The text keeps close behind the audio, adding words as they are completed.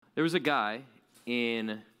There was a guy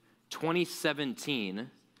in 2017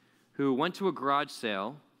 who went to a garage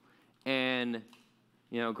sale, and,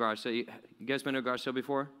 garage sale. You guys been to a garage sale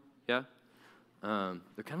before? Yeah? They're kind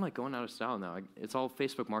of like going out of style now. It's all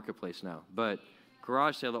Facebook Marketplace now. But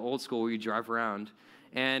garage sale, the old school where you drive around,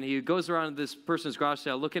 and he goes around this person's garage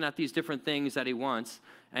sale looking at these different things that he wants,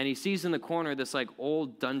 and he sees in the corner this like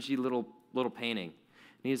old dungy little painting.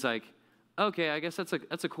 And he's like, okay, I guess that's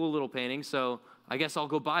a cool little painting, so I guess I'll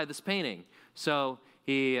go buy this painting. So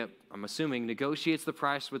he, I'm assuming, negotiates the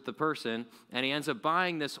price with the person, and he ends up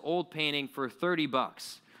buying this old painting for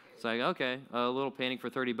 $30. It's like, okay, a little painting for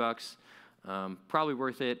 $30. Probably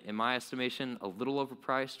worth it, in my estimation, a little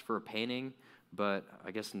overpriced for a painting, but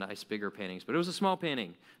I guess nice bigger paintings. But it was a small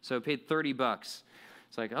painting, so it paid $30.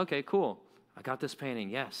 It's like, okay, cool. I got this painting.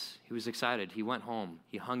 Yes, he was excited. He went home.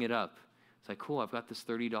 He hung it up. It's like, cool, I've got this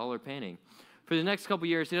 $30 painting. For the next couple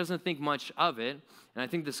years, he doesn't think much of it, and I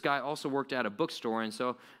think this guy also worked at a bookstore, and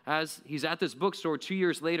so as he's at this bookstore 2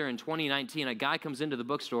 years later in 2019, a guy comes into the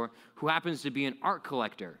bookstore who happens to be an art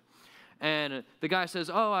collector. And the guy says,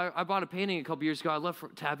 oh, I bought a painting a couple years ago. I'd love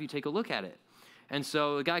to have you take a look at it. And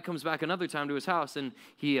so the guy comes back another time to his house, and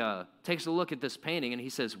he takes a look at this painting, and he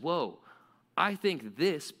says, whoa, I think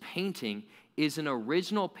this painting is an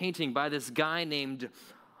original painting by this guy named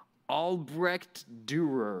Albrecht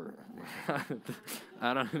Dürer.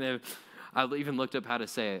 I don't know. I even looked up how to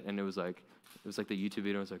say it, and it was like the YouTube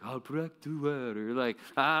video. It was like, Albrecht Dürer. Or like,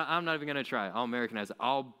 I'm not even going to try. I'll Americanize it.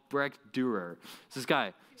 Albrecht Dürer. It's this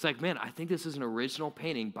guy. It's like, man, I think this is an original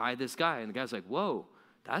painting by this guy. And the guy's like, whoa,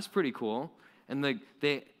 that's pretty cool. And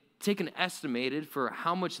they take an estimated for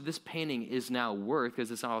how much this painting is now worth, because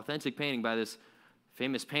it's an authentic painting by this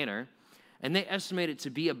famous painter. And they estimate it to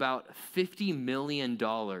be about $50 million.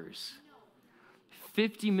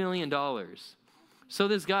 $50 million. So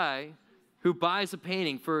this guy who buys a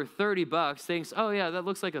painting for $30 thinks, oh yeah, that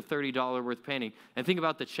looks like a $30 worth painting. And think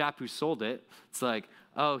about the chap who sold it. It's like,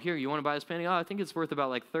 oh, here, you want to buy this painting? Oh, I think it's worth about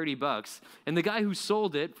like $30. And the guy who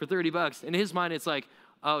sold it for $30, in his mind, it's like,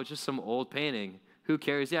 oh, just some old painting. Who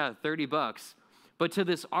cares? Yeah, $30. But to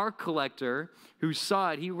this art collector who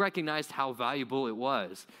saw it, he recognized how valuable it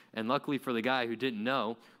was. And luckily for the guy who didn't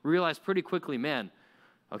know, realized pretty quickly, man,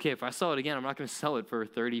 okay, if I sell it again, I'm not going to sell it for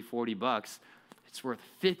 $30, $40. It's worth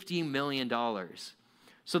 $50 million.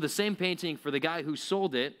 So the same painting for the guy who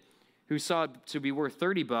sold it, who saw it to be worth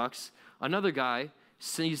 $30, another guy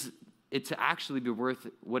sees it to actually be worth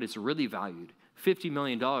what it's really valued, $50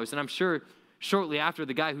 million. And I'm sure shortly after,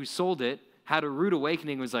 the guy who sold it had a rude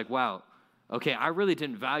awakening, was like, wow, okay, I really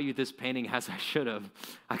didn't value this painting as I should have.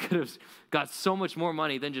 I could have got so much more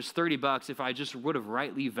money than just $30 if I just would have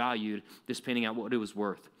rightly valued this painting at what it was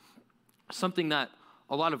worth. Something that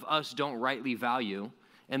a lot of us don't rightly value,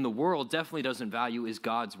 and the world definitely doesn't value, is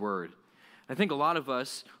God's word. I think a lot of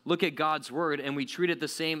us look at God's word and we treat it the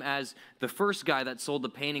same as the first guy that sold the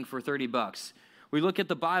painting for $30. We look at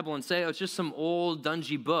the Bible and say, oh, it's just some old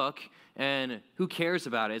dungy book, and who cares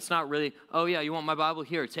about it? It's not really, oh yeah, you want my Bible?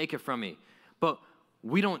 Here, take it from me. But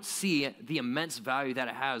we don't see the immense value that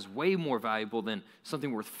it has, way more valuable than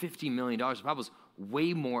something worth $50 million. The Bible's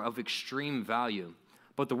way more of extreme value.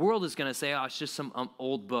 But the world is going to say, oh, it's just some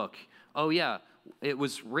old book. Oh yeah, it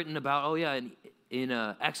was written about, oh yeah, in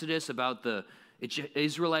Exodus about the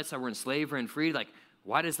Israelites that were in slavery and freed. Like,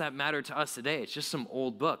 why does that matter to us today? It's just some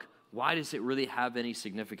old book. Why does it really have any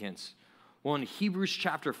significance? Well, in Hebrews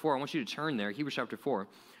chapter 4, I want you to turn there, Hebrews chapter 4,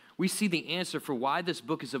 we see the answer for why this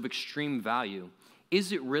book is of extreme value.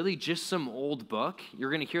 Is it really just some old book? You're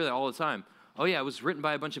going to hear that all the time. Oh yeah, it was written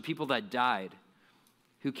by a bunch of people that died.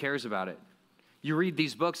 Who cares about it? You read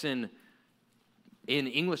these books in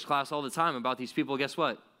English class all the time about these people. Guess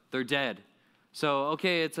what? They're dead. So,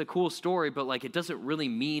 okay, it's a cool story, but like it doesn't really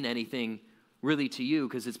mean anything really to you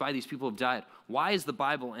because it's by these people who have died. Why is the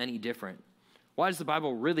Bible any different? Why is the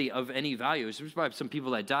Bible really of any value? It's just by some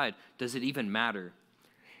people that died. Does it even matter?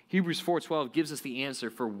 Hebrews 4:12 gives us the answer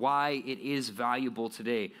for why it is valuable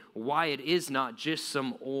today, why it is not just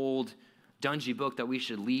some old dungy book that we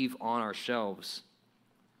should leave on our shelves.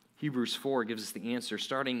 Hebrews 4 gives us the answer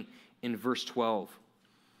starting in verse 12. It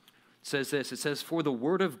says this, it says, for the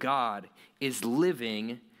word of God is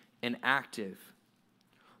living and active.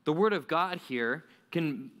 The word of God here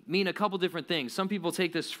can mean a couple different things. Some people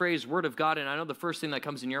take this phrase, word of God, and I know the first thing that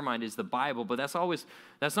comes in your mind is the Bible, but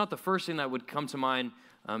that's not the first thing that would come to mind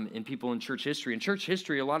in people in church history. In church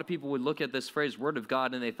history, a lot of people would look at this phrase, word of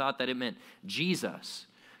God, and they thought that it meant Jesus.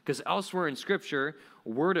 Because elsewhere in Scripture,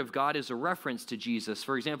 word of God is a reference to Jesus.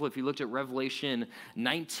 For example, if you looked at Revelation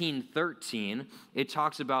 19:13, it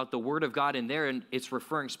talks about the word of God in there, and it's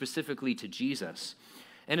referring specifically to Jesus.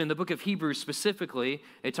 And in the book of Hebrews specifically,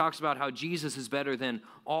 it talks about how Jesus is better than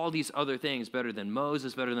all these other things, better than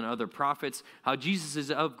Moses, better than other prophets, how Jesus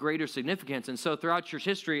is of greater significance. And so throughout church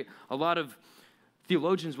history, a lot of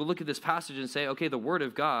theologians will look at this passage and say, okay, the Word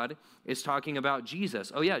of God is talking about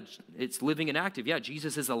Jesus. Oh yeah, it's living and active. Yeah,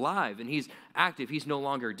 Jesus is alive and he's active. He's no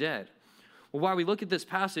longer dead. Well, while we look at this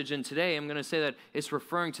passage, and today I'm going to say that it's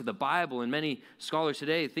referring to the Bible, and many scholars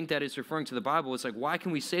today think that it's referring to the Bible. It's like, why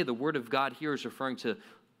can we say the Word of God here is referring to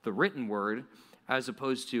the written Word as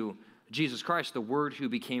opposed to Jesus Christ, the Word who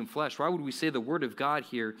became flesh? Why would we say the Word of God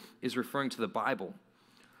here is referring to the Bible?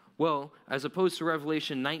 Well, as opposed to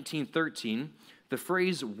Revelation 19:13, the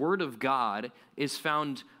phrase Word of God is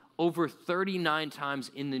found over 39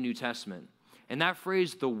 times in the New Testament. And that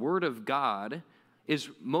phrase, the Word of God, is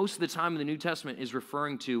most of the time in the New Testament is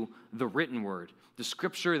referring to the written word, the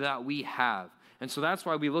scripture that we have. And so that's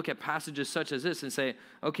why we look at passages such as this and say,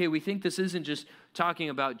 okay, we think this isn't just talking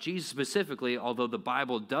about Jesus specifically, although the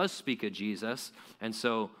Bible does speak of Jesus. And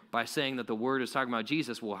so by saying that the word is talking about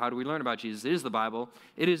Jesus, well, how do we learn about Jesus? It is the Bible.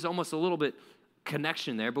 It is almost a little bit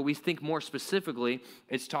connection there, but we think more specifically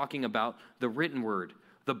it's talking about the written word,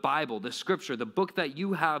 the Bible, the scripture, the book that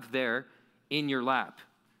you have there in your lap.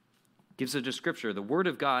 Gives a descriptor. The Word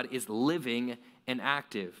of God is living and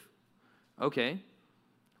active. Okay,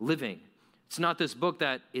 living. It's not this book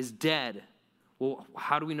that is dead. Well,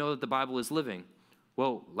 how do we know that the Bible is living?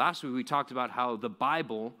 Well, last week we talked about how the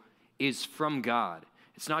Bible is from God.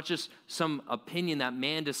 It's not just some opinion that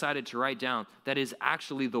man decided to write down. That is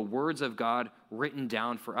actually the words of God written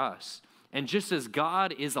down for us. And just as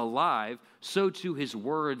God is alive, so too his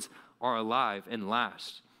words are alive and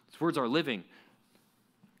last. His words are living.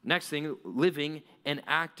 Next thing, living and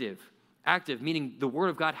active. Active, meaning the Word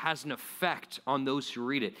of God has an effect on those who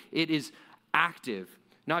read it. It is active,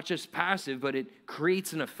 not just passive, but it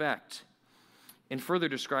creates an effect. In further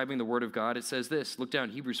describing the Word of God, it says this. Look down,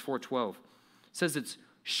 Hebrews 4:12. It says it's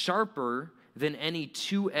sharper than any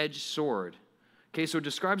two-edged sword. Okay, so it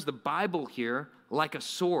describes the Bible here like a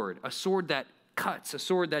sword that cuts, a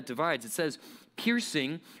sword that divides. It says,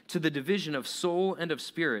 piercing to the division of soul and of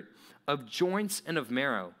spirit, of joints and of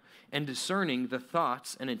marrow, and discerning the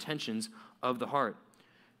thoughts and intentions of the heart.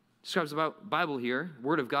 Describes the Bible here,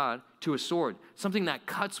 Word of God, to a sword, something that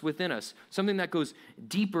cuts within us, something that goes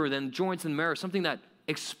deeper than joints and marrow, something that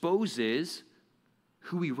exposes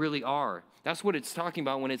who we really are. That's what it's talking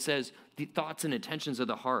about when it says the thoughts and intentions of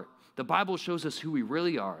the heart. The Bible shows us who we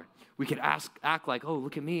really are. We could act like, oh,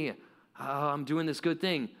 look at me, I'm doing this good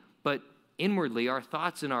thing. But inwardly, our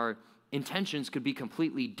thoughts and our intentions could be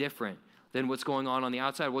completely different than what's going on the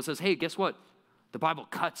outside. Well, it says, hey, guess what? The Bible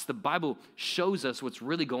cuts. The Bible shows us what's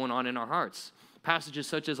really going on in our hearts. Passages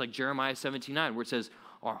such as like Jeremiah 17:9, where it says,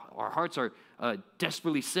 our hearts are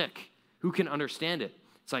desperately sick. Who can understand it?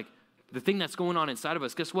 It's like the thing that's going on inside of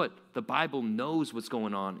us, guess what? The Bible knows what's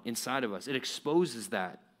going on inside of us. It exposes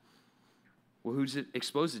that. Well, who's it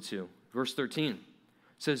exposed it to? Verse 13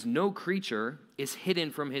 says, no creature is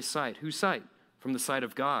hidden from his sight. Whose sight? From the sight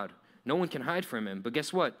of God. No one can hide from him. But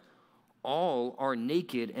guess what? All are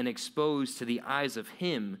naked and exposed to the eyes of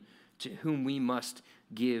him to whom we must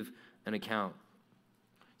give an account.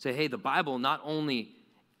 Say, hey, the Bible not only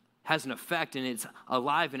has an effect and it's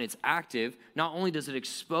alive and it's active, not only does it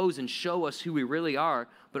expose and show us who we really are,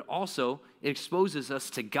 but also it exposes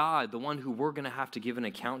us to God, the one who we're going to have to give an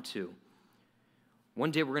account to.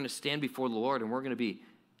 One day we're going to stand before the Lord and we're going to be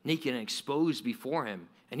naked and exposed before him.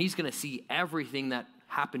 And he's going to see everything that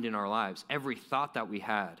happened in our lives, every thought that we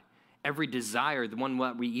had, every desire, the one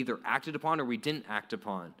that we either acted upon or we didn't act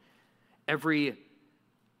upon, every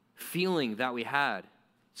feeling that we had.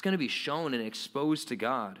 It's going to be shown and exposed to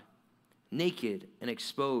God, naked and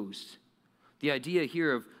exposed. The idea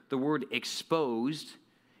here of the word exposed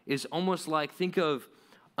is almost like, think of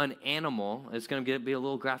an animal. It's going to be a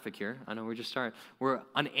little graphic here. I know we're just starting. Where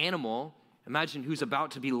an animal, imagine who's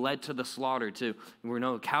about to be led to the slaughter we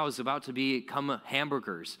know a cow is about to become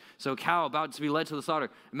hamburgers. So a cow about to be led to the slaughter.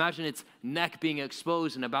 Imagine its neck being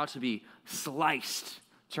exposed and about to be sliced,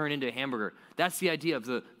 turned into a hamburger. That's the idea of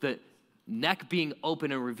the neck being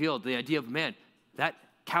open and revealed. The idea of, man, that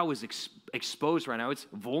cow is exposed right now. It's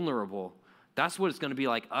vulnerable. That's what it's going to be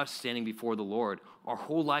like us standing before the Lord. Our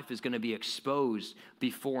whole life is going to be exposed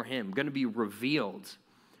before him, going to be revealed.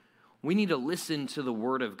 We need to listen to the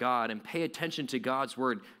word of God and pay attention to God's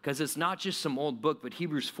word, because it's not just some old book, but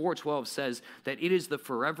Hebrews 4:12 says that it is the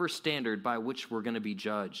forever standard by which we're going to be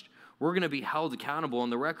judged. We're going to be held accountable,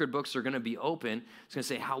 and the record books are going to be open. It's going to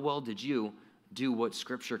say, how well did you do what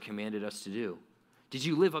Scripture commanded us to do? Did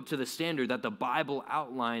you live up to the standard that the Bible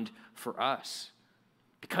outlined for us?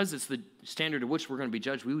 because it's the standard of which we're going to be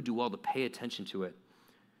judged, we would do well to pay attention to it.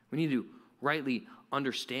 We need to rightly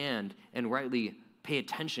understand and rightly pay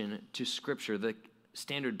attention to Scripture, the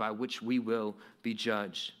standard by which we will be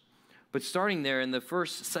judged. But starting there in the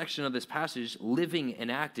first section of this passage, living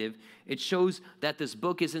and active, it shows that this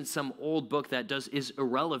book isn't some old book that is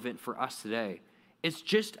irrelevant for us today. It's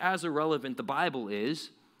just as irrelevant, the Bible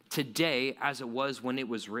is, today as it was when it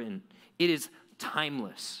was written. It is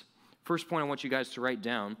timeless. First point I want you guys to write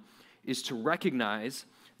down is to recognize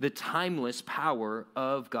the timeless power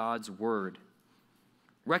of God's word.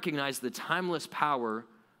 Recognize the timeless power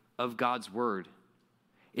of God's word.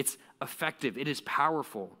 It's effective. It is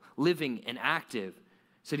powerful, living and active.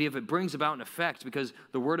 So if it brings about an effect because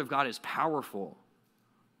the word of God is powerful.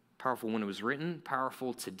 Powerful when it was written,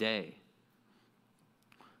 powerful today.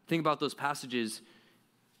 Think about those passages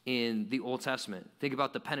in the Old Testament. Think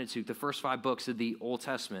about the Pentateuch, the first 5 books of the Old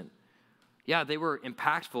Testament. Yeah, they were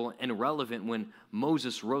impactful and relevant when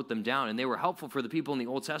Moses wrote them down, and they were helpful for the people in the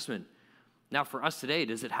Old Testament. Now, for us today,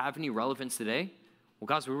 does it have any relevance today? Well,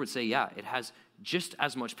 God's word would say, yeah, it has just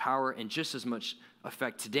as much power and just as much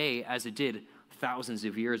effect today as it did thousands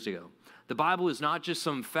of years ago. The Bible is not just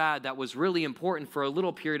some fad that was really important for a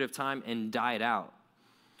little period of time and died out.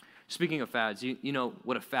 Speaking of fads, you know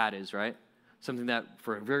what a fad is, right? Something that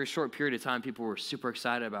for a very short period of time people were super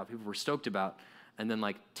excited about, people were stoked about, and then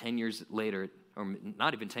like 10 years later, or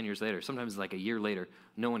not even 10 years later, sometimes like a year later,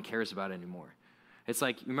 no one cares about it anymore. It's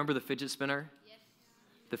like, remember the fidget spinner? Yes.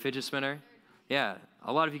 The fidget spinner? Yeah,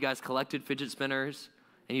 a lot of you guys collected fidget spinners,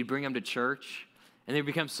 and you'd bring them to church, and they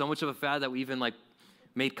become so much of a fad that we even like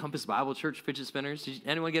made Compass Bible Church fidget spinners. Did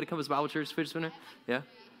anyone get a Compass Bible Church fidget spinner? Yeah?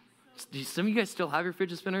 Do some of you guys still have your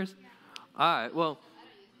fidget spinners? All right, well,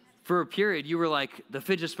 for a period, you were like, the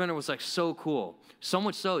fidget spinner was like so cool. So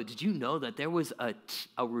much so, did you know that there was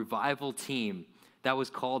a revival team that was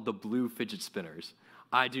called the Blue Fidget Spinners?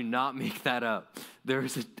 I do not make that up. There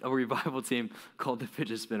was a revival team called the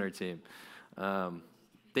Fidget Spinner team.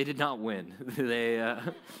 They did not win.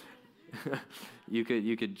 You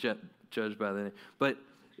could judge by the name. But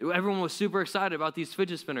everyone was super excited about these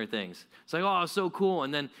fidget spinner things. It's like, oh, it's so cool.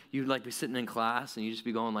 And then you'd like be sitting in class and you'd just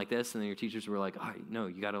be going like this. And then your teachers were like, oh, no,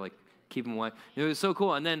 you got to like keep them away. It was so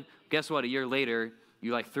cool. And then guess what? A year later,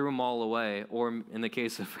 you like threw them all away. Or in the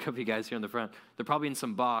case of a couple of you guys here in the front, they're probably in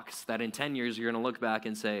some box that in 10 years you're going to look back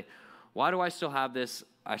and say, why do I still have this?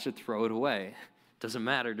 I should throw it away. It doesn't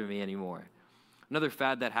matter to me anymore. Another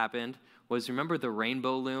fad that happened was, remember the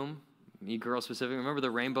rainbow loom? You girls specifically, remember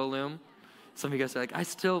the rainbow loom? Some of you guys are like, I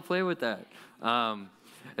still play with that.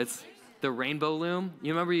 It's the rainbow loom.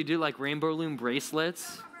 You remember you do like rainbow loom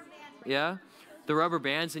bracelets? Yeah? The rubber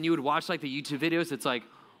bands, and you would watch like the YouTube videos. It's like,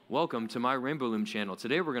 welcome to my rainbow loom channel.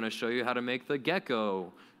 Today we're going to show you how to make the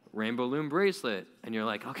gecko rainbow loom bracelet. And you're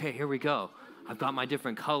like, okay, here we go. I've got my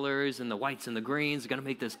different colors and the whites and the greens. I'm going to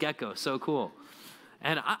make this gecko. So cool.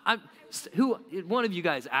 And one of you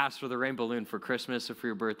guys asked for the rainbow loom for Christmas or for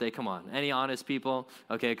your birthday? Come on. Any honest people?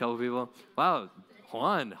 Okay, a couple people. Wow,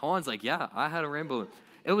 Juan's like, yeah, I had a rainbow loom.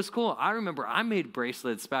 It was cool. I remember I made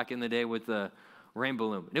bracelets back in the day with the rainbow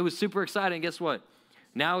loom. It was super exciting. Guess what?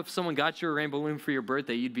 Now if someone got you a rainbow loom for your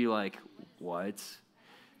birthday, you'd be like, what?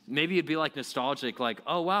 Maybe you'd be like nostalgic, like,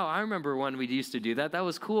 oh, wow, I remember when we used to do that. That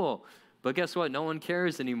was cool. But guess what? No one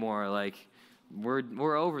cares anymore. Like,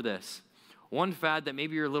 we're over this. One fad that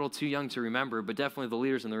maybe you're a little too young to remember, but definitely the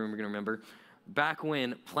leaders in the room are going to remember, back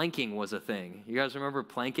when planking was a thing. You guys remember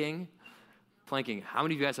planking? Planking. How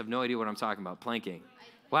many of you guys have no idea what I'm talking about? Planking.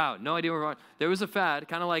 Wow, no idea what we're talking about. There was a fad,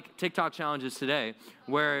 kind of like TikTok challenges today,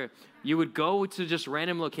 where you would go to just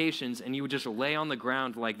random locations and you would just lay on the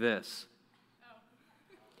ground like this.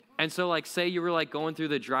 And so, like, say you were, like, going through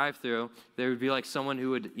the drive-thru, there would be, like, someone who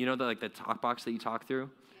would, you know, the talk box that you talk through?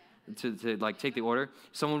 To like take the order,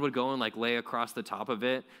 someone would go and like lay across the top of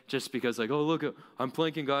it just because like, oh look, I'm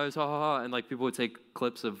planking guys, ha ha ha, and like people would take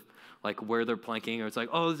clips of like where they're planking, or it's like,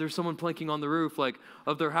 oh, there's someone planking on the roof like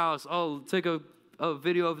of their house, oh, take a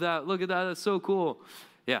video of that, look at that, that's so cool.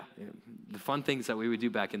 Yeah, the fun things that we would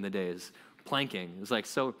do back in the days. Planking. It was like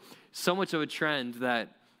so much of a trend that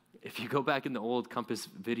if you go back in the old Compass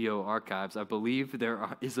video archives, I believe there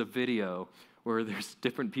is a video where there's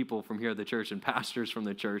different people from here at the church and pastors from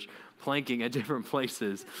the church planking at different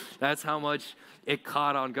places. That's how much it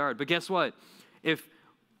caught on guard. But guess what? If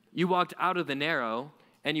you walked out of the Narrow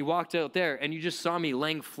and you walked out there and you just saw me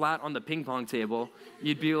laying flat on the ping pong table,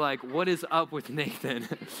 you'd be like, what is up with Nathan?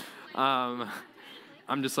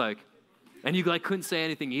 I'm just like, and you like couldn't say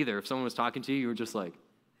anything either. If someone was talking to you, you were just like,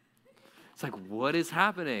 it's like, what is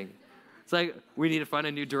happening? It's like, we need to find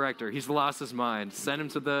a new director. He's lost his mind. Send him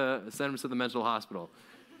to the mental hospital.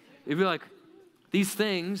 It'd be like these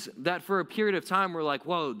things that for a period of time were like,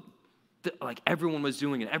 whoa, like everyone was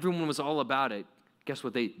doing it. Everyone was all about it. Guess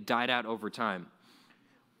what? They died out over time.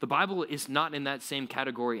 The Bible is not in that same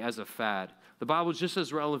category as a fad. The Bible is just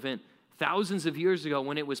as relevant thousands of years ago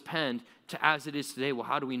when it was penned to as it is today. Well,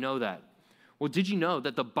 how do we know that? Well, did you know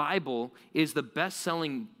that the Bible is the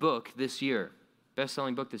best-selling book this year?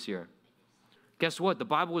 Best-selling book this year. Guess what? The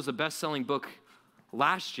Bible was the best-selling book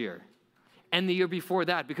last year and the year before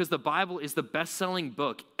that, because the Bible is the best-selling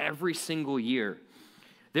book every single year.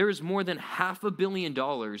 There is more than $500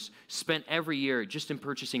 million spent every year just in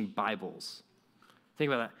purchasing Bibles.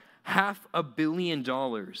 Think about that. $500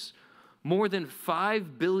 million. More than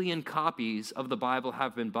 5 billion copies of the Bible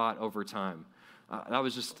have been bought over time. That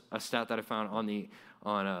was just a stat that I found it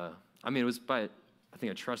was by, I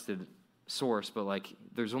think, a trusted source, but like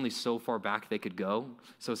there's only so far back they could go.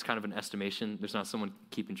 So it's kind of an estimation. There's not someone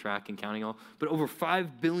keeping track and counting all. But over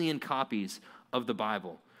 5 billion copies of the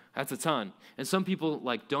Bible. That's a ton. And some people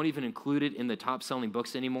like don't even include it in the top selling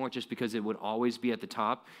books anymore just because it would always be at the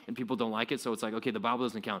top and people don't like it. So it's like, okay, the Bible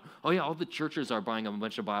doesn't count. Oh yeah, all the churches are buying a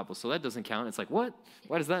bunch of Bibles, so that doesn't count. It's like, what?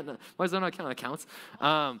 Why does that not count? It counts.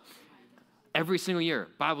 Every single year,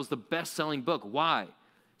 Bible's the best selling book. Why?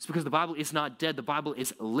 It's because the Bible is not dead. The Bible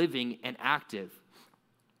is living and active.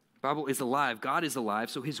 The Bible is alive. God is alive,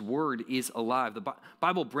 so his word is alive. The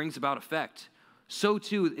Bible brings about effect. So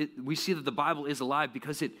too, we see that the Bible is alive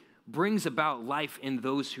because it brings about life in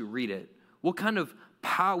those who read it. What kind of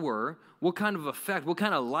power, what kind of effect, what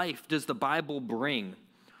kind of life does the Bible bring?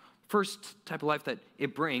 First type of life that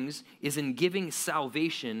it brings is in giving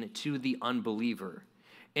salvation to the unbeliever.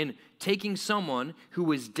 And taking someone who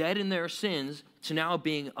was dead in their sins to now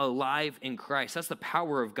being alive in Christ. That's the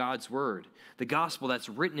power of God's word. The gospel that's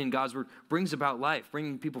written in God's word brings about life,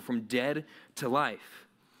 bringing people from dead to life.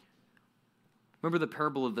 Remember the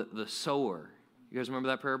parable of the sower? You guys remember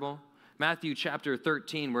that parable? Matthew chapter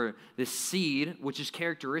 13, where the seed, which is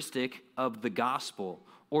characteristic of the gospel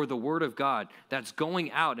or the word of God, that's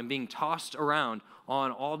going out and being tossed around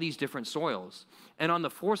on all these different soils. And on the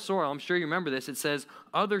fourth soil, I'm sure you remember this, it says,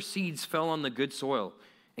 other seeds fell on the good soil.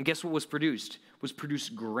 And guess what was produced? Was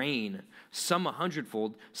produced grain, some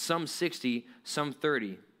 100-fold, some 60, some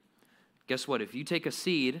 30. Guess what? If you take a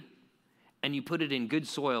seed and you put it in good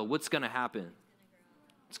soil, what's going to happen?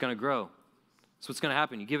 It's going to grow. So what's going to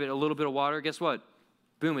happen? You give it a little bit of water, guess what?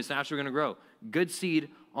 Boom, it's naturally going to grow. Good seed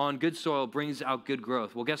on good soil brings out good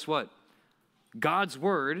growth. Well, guess what? God's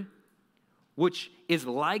word, which is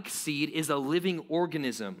like seed, is a living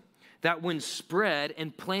organism that when spread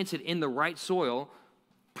and planted in the right soil,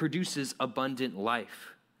 produces abundant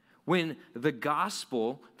life. When the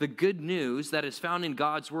gospel, the good news that is found in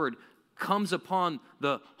God's word, comes upon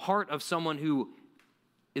the heart of someone who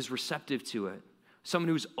is receptive to it, someone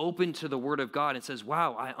who's open to the word of God and says,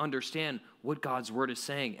 wow, I understand what God's word is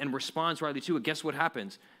saying, and responds rightly to it, guess what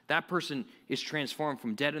happens? That person is transformed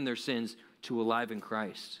from dead in their sins to alive in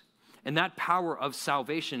Christ. And that power of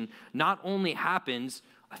salvation not only happens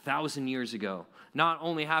 1,000 years ago, not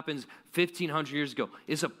only happens 1,500 years ago,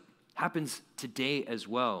 happens today as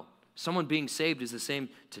well. Someone being saved is the same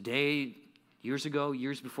today, years ago,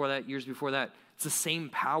 years before that, years before that. It's the same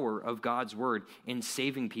power of God's word in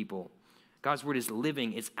saving people. God's word is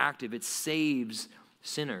living, it's active, it saves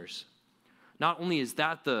sinners. Not only is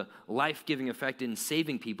that the life-giving effect in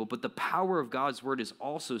saving people, but the power of God's word is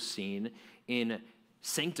also seen in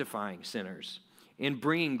sanctifying sinners, in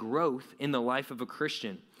bringing growth in the life of a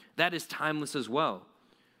Christian. That is timeless as well.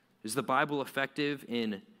 Is the Bible effective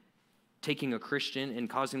in taking a Christian and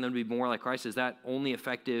causing them to be more like Christ? Is that only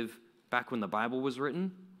effective back when the Bible was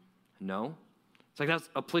written? No. It's like that's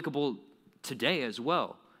applicable today as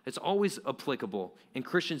well. It's always applicable in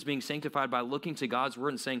Christians being sanctified by looking to God's word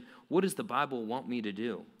and saying, what does the Bible want me to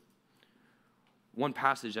do? One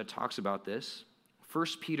passage that talks about this, 1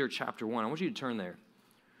 Peter chapter 1. I want you to turn there.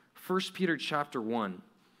 1 Peter chapter 1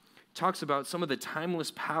 talks about some of the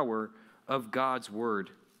timeless power of God's word.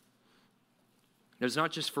 It's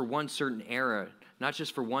not just for one certain era, not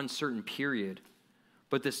just for one certain period,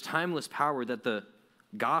 but this timeless power that the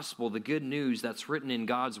gospel, the good news that's written in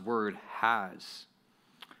God's word has.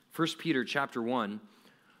 1 Peter chapter 1,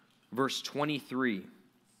 verse 23. We're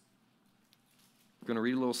going to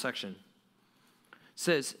read a little section. It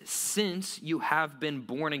says, since you have been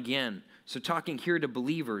born again. So talking here to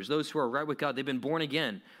believers, those who are right with God, they've been born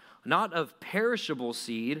again. Not of perishable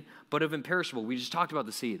seed, but of imperishable. We just talked about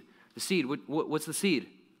the seed. The seed, what's the seed?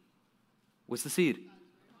 What's the seed?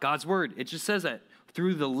 God's word. It just says that.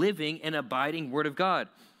 Through the living and abiding word of God.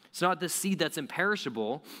 It's not the seed that's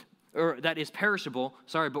imperishable, or that is perishable,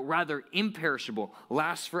 but rather imperishable,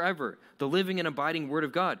 lasts forever. The living and abiding word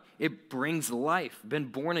of God. It brings life, been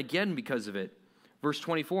born again because of it. Verse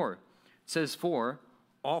 24 says, for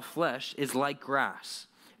all flesh is like grass,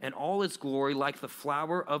 and all its glory like the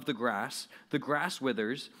flower of the grass. The grass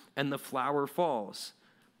withers, and the flower falls.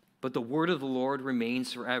 But the word of the Lord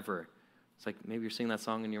remains forever. It's like maybe you're singing that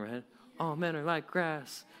song in your head. All men are like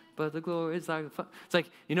grass, but the glory is like it's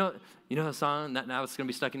like, you know the song that now it's going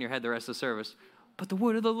to be stuck in your head the rest of the service. But the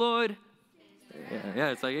word of the Lord.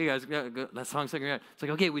 Yeah, it's like, hey guys, that song's stuck in your head. It's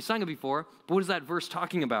like, okay, we sung it before, but what is that verse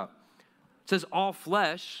talking about? It says all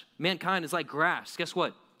flesh, mankind is like grass. Guess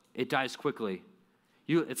what? It dies quickly.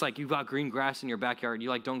 It's like you've got green grass in your backyard.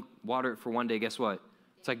 You don't water it for one day. Guess what?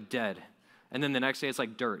 It's like dead. And then the next day it's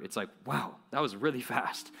like dirt. It's like, wow, that was really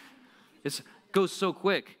fast. It goes so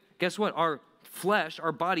quick. Guess what? Our flesh,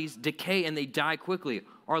 our bodies decay and they die quickly.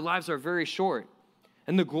 Our lives are very short.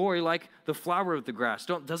 And the glory, like the flower of the grass,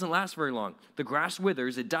 doesn't last very long. The grass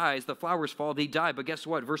withers, it dies, the flowers fall, they die. But guess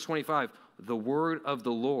what? Verse 25, the word of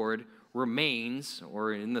the Lord remains,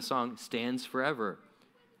 or in the song, stands forever.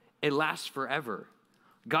 It lasts forever.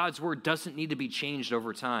 God's word doesn't need to be changed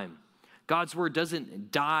over time. God's word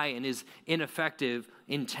doesn't die and is ineffective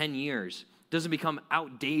in 10 years. Doesn't become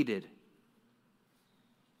outdated.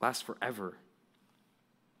 Lasts forever.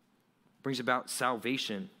 Brings about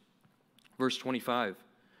salvation. Verse 25,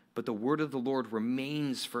 but the word of the Lord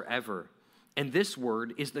remains forever. And this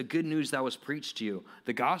word is the good news that was preached to you,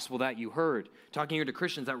 the gospel that you heard. Talking here to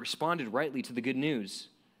Christians that responded rightly to the good news.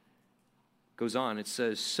 Goes on, it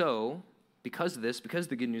says, so, because of this, because of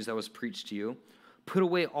the good news that was preached to you, put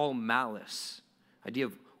away all malice, idea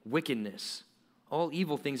of wickedness, all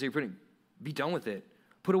evil things that you're putting, be done with it.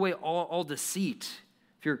 Put away all deceit.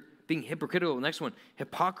 If you're being hypocritical, the next one,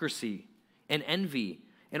 hypocrisy and envy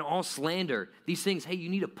and all slander. These things, hey, you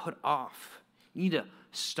need to put off. You need to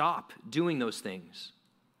stop doing those things.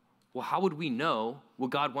 Well, how would we know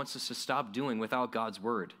what God wants us to stop doing without God's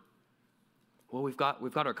word? Well, we've got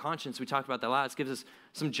our conscience. We talked about that last. It gives us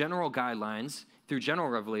some general guidelines through general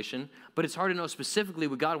revelation, but it's hard to know specifically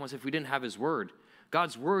what God wants if we didn't have his word.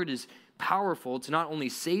 God's word is powerful to not only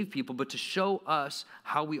save people, but to show us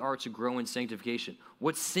how we are to grow in sanctification.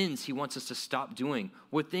 What sins he wants us to stop doing.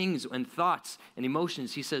 What things and thoughts and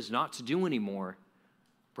emotions he says not to do anymore.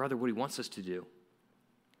 Brother, what he wants us to do.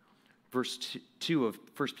 Verse 2 of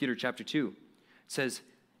 1 Peter chapter 2 says,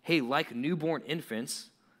 hey, like newborn infants,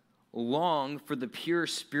 long for the pure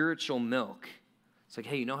spiritual milk. It's like,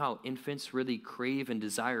 hey, you know how infants really crave and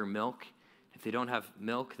desire milk? If they don't have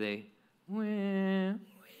milk, they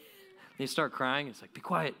start crying. It's like, be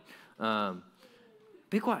quiet.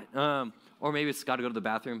 Be quiet. Or maybe it's got to go to the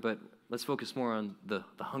bathroom, but let's focus more on the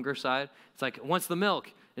hunger side. It's like, it wants the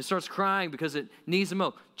milk. It starts crying because it needs the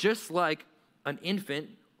milk. Just like an infant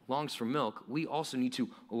longs for milk, we also need to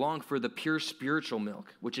long for the pure spiritual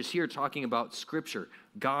milk, which is here talking about Scripture,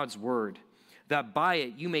 God's word, that by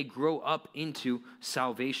it you may grow up into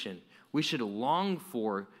salvation. We should long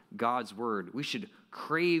for God's word. We should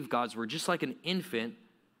crave God's word, just like an infant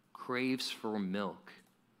craves for milk.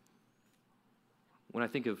 When I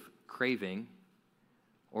think of craving,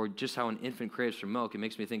 or just how an infant craves for milk, it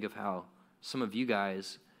makes me think of how some of you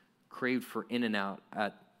guys craved for In-N-Out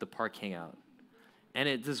at the park hangout. And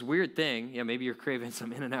it's this weird thing. Yeah, maybe you're craving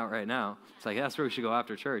some In-N-Out right now. It's like, that's where we should go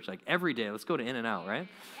after church. Like every day, let's go to In-N-Out, right?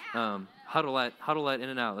 Huddle at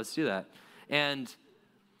In-N-Out. Let's do that. And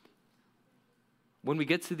when we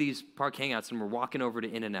get to these park hangouts and we're walking over to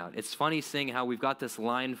In-N-Out, it's funny seeing how we've got this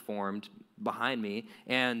line formed behind me,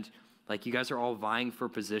 and like you guys are all vying for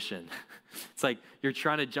position. It's like you're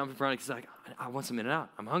trying to jump in front because like, I want some In-N-Out.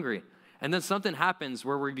 I'm hungry. And then something happens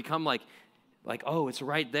where we become like, oh, it's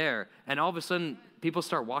right there. And all of a sudden, people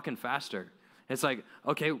start walking faster. It's like,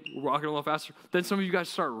 okay, we're walking a little faster. Then some of you guys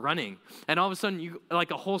start running. And all of a sudden, you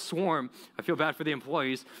like a whole swarm. I feel bad for the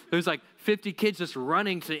employees. There's like 50 kids just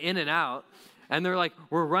running to In-N-Out. And they're like,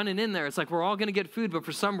 we're running in there. It's like, we're all going to get food. But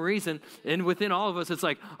for some reason, and within all of us, it's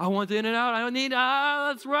like, I want the In-N-Out. I don't need,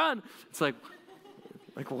 let's run. It's like,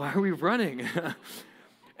 why are we running?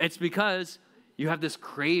 It's because you have this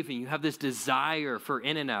craving. You have this desire for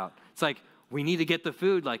In-N-Out. It's like, we need to get the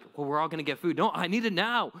food. Like, well, we're all going to get food. No, I need it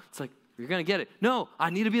now. It's like, you're going to get it. No,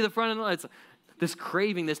 I need to be the front of the line. It's this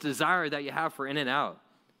craving, this desire that you have for In-N-Out.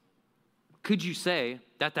 Could you say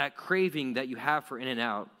that craving that you have for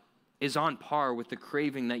In-N-Out is on par with the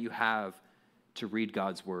craving that you have to read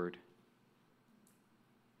God's word?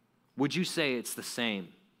 Would you say it's the same?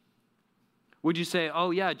 Would you say,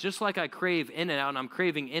 oh yeah, just like I crave In-N-Out and I'm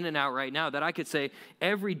craving In-N-Out right now, that I could say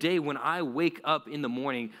every day when I wake up in the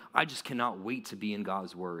morning, I just cannot wait to be in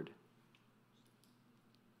God's word?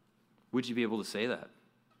 would you be able to say that?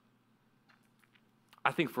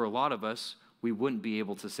 I think for a lot of us, we wouldn't be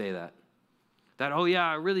able to say that. That, oh yeah,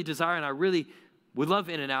 I really desire and I really would love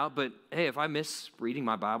In-N-Out, but hey, if I miss reading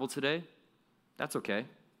my Bible today, that's okay.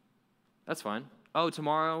 That's fine. Oh,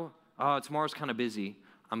 tomorrow's kind of busy.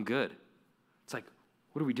 I'm good. It's like,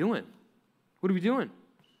 what are we doing? What are we doing?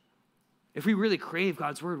 If we really crave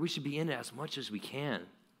God's word, we should be in it as much as we can.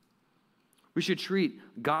 We should treat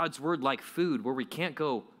God's word like food where we can't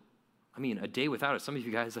go, a day without it. Some of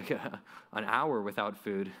you guys, like an hour without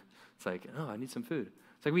food. It's like, oh, I need some food.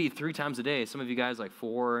 It's like we eat 3 times a day. Some of you guys like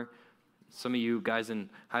 4. Some of you guys in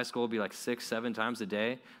high school will be like 6, 7 times a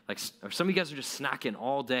day. Like, or some of you guys are just snacking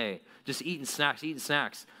all day, just eating snacks.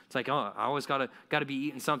 It's like, oh, I always gotta be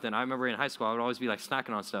eating something. I remember in high school, I would always be like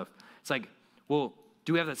snacking on stuff. It's like, well,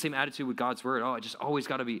 do we have that same attitude with God's word? Oh, I just always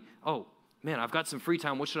gotta be, oh, man, I've got some free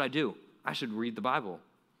time. What should I do? I should read the Bible.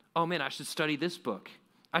 Oh, man, I should study this book.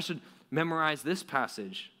 I should memorize this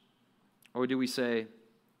passage. Or do we say,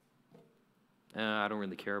 I don't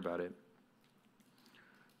really care about it.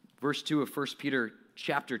 Verse 2 of 1 Peter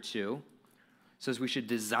chapter 2 says we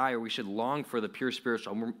should long for the pure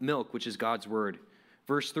spiritual milk, which is God's word.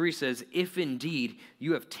 Verse 3 says, if indeed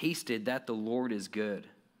you have tasted that the Lord is good.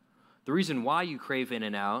 The reason why you crave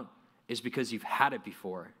In-N-Out is because you've had it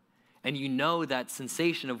before. And you know that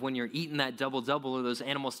sensation of when you're eating that double-double or those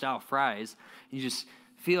animal-style fries, you just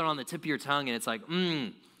feel it on the tip of your tongue, and it's like,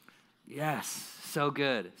 yes, so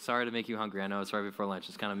good. Sorry to make you hungry. I know it's right before lunch.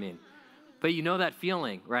 It's kind of mean. But you know that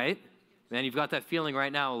feeling, right? Man, you've got that feeling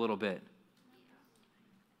right now a little bit.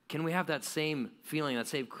 Can we have that same feeling, that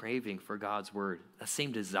same craving for God's word, that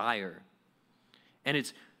same desire? And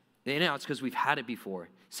it's because we've had it before.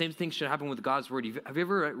 Same thing should happen with God's word. Have you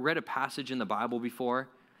ever read a passage in the Bible before,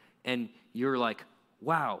 and you're like,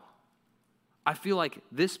 wow, I feel like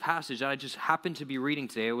this passage that I just happened to be reading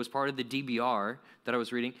today, it was part of the DBR that I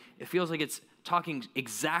was reading, it feels like it's talking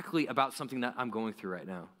exactly about something that I'm going through right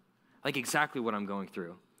now. Like exactly what I'm going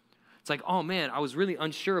through. It's like, oh man, I was really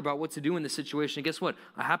unsure about what to do in this situation. And guess what?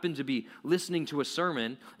 I happened to be listening to a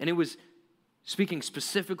sermon, and it was speaking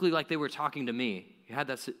specifically like they were talking to me. You had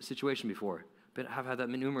that situation before, but I've had that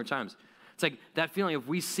numerous times. It's like that feeling of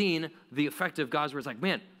we've seen the effect of God's word. It's like,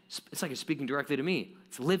 man, it's like it's speaking directly to me.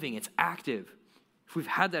 It's living, it's active. If we've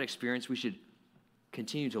had that experience, we should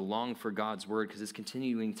continue to long for God's word because it's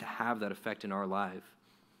continuing to have that effect in our life.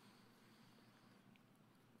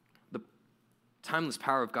 Timeless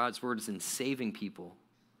power of God's word is in saving people,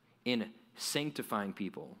 in sanctifying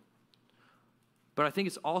people. But I think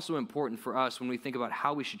it's also important for us when we think about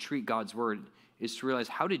how we should treat God's word is to realize,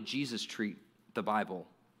 how did Jesus treat the Bible?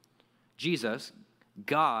 Jesus,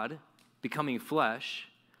 God becoming flesh,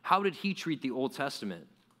 how did he treat the Old Testament?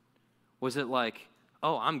 Was it like,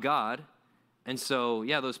 oh, I'm God, and so,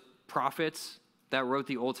 yeah, those prophets that wrote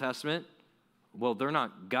the Old Testament, well, they're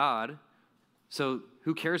not God, so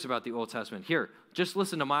who cares about the Old Testament? Here, just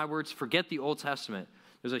listen to my words. Forget the Old Testament.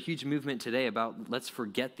 There's a huge movement today about let's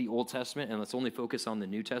forget the Old Testament and let's only focus on the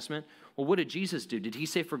New Testament. Well, what did Jesus do? Did he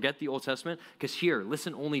say forget the Old Testament? Because here,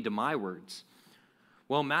 listen only to my words.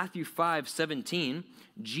 Well, Matthew 5:17,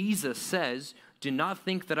 Jesus says, do not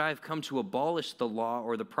think that I have come to abolish the law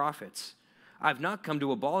or the prophets. I've not come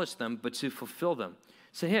to abolish them, but to fulfill them.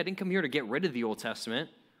 So, hey, I didn't come here to get rid of the Old Testament.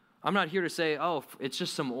 I'm not here to say, oh, it's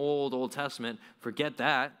just some Old Testament. Forget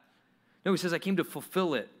that. No, he says, I came to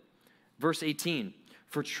fulfill it. Verse 18,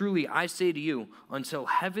 for truly I say to you, until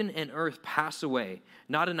heaven and earth pass away,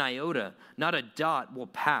 not an iota, not a dot will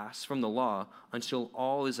pass from the law until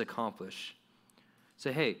all is accomplished.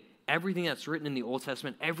 So, hey, everything that's written in the Old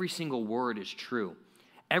Testament, every single word is true.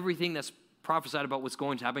 Everything that's prophesied about what's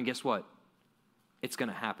going to happen, guess what? It's going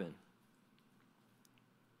to happen.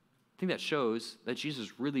 I think that shows that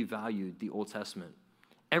Jesus really valued the Old Testament.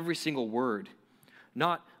 Every single word,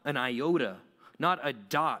 not an iota, not a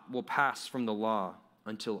dot will pass from the law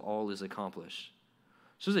until all is accomplished.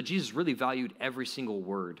 It shows that Jesus really valued every single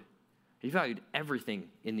word. He valued everything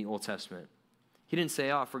in the Old Testament. He didn't say,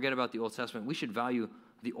 oh, forget about the Old Testament. We should value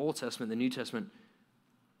the Old Testament, the New Testament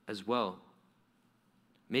as well.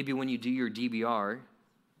 Maybe when you do your DBR,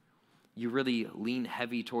 you really lean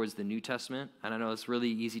heavy towards the New Testament. And I know it's really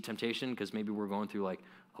easy temptation because maybe we're going through like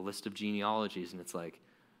a list of genealogies and it's like,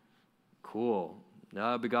 cool.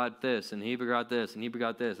 Noah begot this and he begot this and he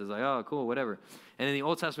begot this. It's like, oh, cool, whatever. And in the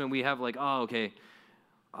Old Testament, we have like, oh, okay,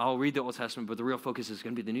 I'll read the Old Testament, but the real focus is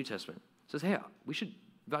going to be the New Testament. It says, hey, we should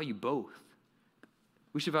value both.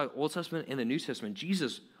 We should value Old Testament and the New Testament.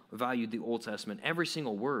 Jesus valued the Old Testament, every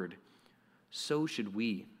single word. So should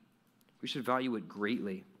we. We should value it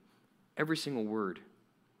greatly. Every single word.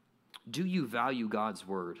 Do you value God's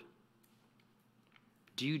word?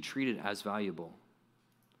 do you treat it as valuable?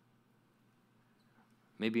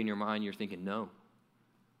 Maybe in your mind you're thinking, no,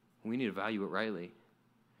 we need to value it rightly.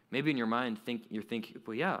 Maybe in your mind you're thinking,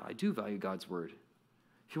 well, yeah, I do value God's word.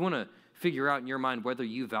 If you want to figure out in your mind whether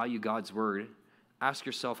you value God's word, ask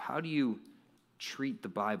yourself, how do you treat the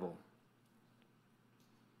Bible?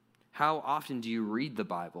 How often do you read the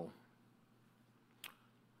Bible?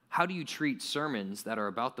 How do you treat sermons that are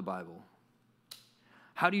about the Bible?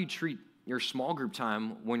 How do you treat your small group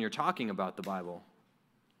time when you're talking about the Bible?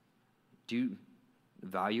 Do you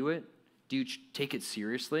value it? Do you take it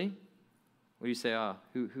seriously? What do you say,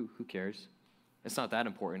 who cares? It's not that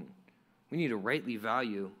important. We need to rightly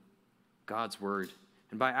value God's word.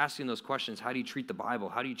 And by asking those questions, how do you treat the Bible?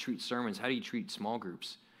 How do you treat sermons? How do you treat small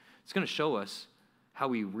groups? It's going to show us how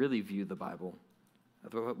we really view the Bible,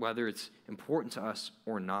 whether it's important to us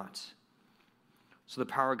or not. So the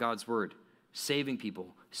power of God's word, saving people,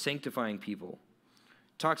 sanctifying people.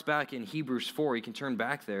 Talks back in Hebrews 4, you can turn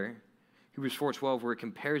back there, Hebrews 4:12, where it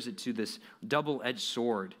compares it to this double-edged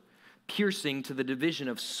sword, piercing to the division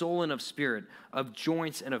of soul and of spirit, of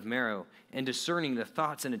joints and of marrow, and discerning the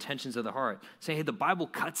thoughts and intentions of the heart. Saying, hey, the Bible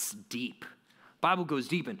cuts deep. The Bible goes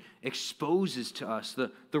deep and exposes to us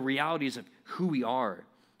the realities of who we are.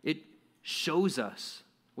 It shows us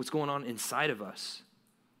what's going on inside of us.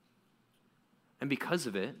 And because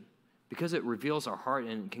of it, because it reveals our heart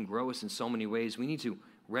and can grow us in so many ways, we need to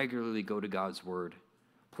regularly go to God's word.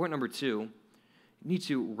 Point number 2, you need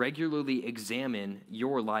to regularly examine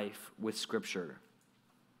your life with Scripture.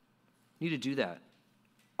 You need to do that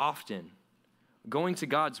often. Going to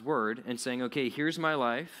God's word and saying, okay, here's my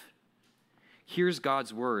life. Here's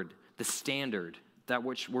God's word, the standard that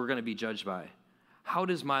which we're going to be judged by. How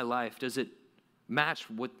does my life, does it match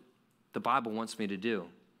what the Bible wants me to do?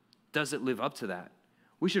 Does it live up to that?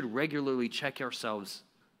 We should regularly check ourselves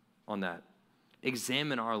on that.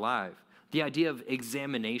 Examine our life. The idea of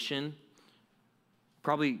examination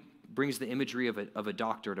probably brings the imagery of a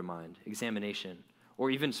doctor to mind, examination.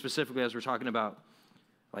 Or even specifically as we're talking about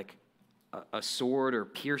like a sword or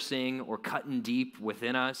piercing or cutting deep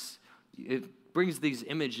within us, it brings these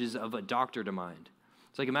images of a doctor to mind.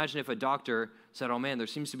 It's like imagine if a doctor said, oh man, there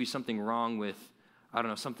seems to be something wrong with, I don't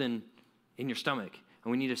know, something in your stomach,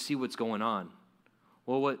 and we need to see what's going on.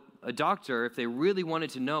 Well, what a doctor, if they really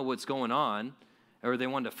wanted to know what's going on, or they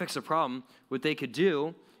wanted to fix a problem, what they could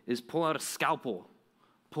do is pull out a scalpel,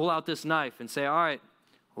 pull out this knife and say, all right,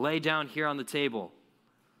 lay down here on the table.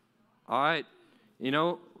 All right,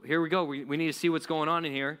 here we go. We need to see what's going on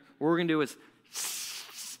in here. What we're going to do is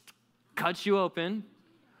cut you open.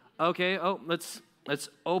 Okay, let's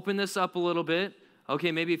open this up a little bit.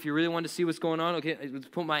 Okay, maybe if you really want to see what's going on, okay, let's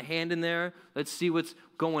put my hand in there. Let's see what's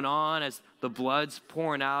going on as the blood's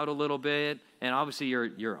pouring out a little bit. And obviously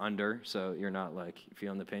you're under, so you're not like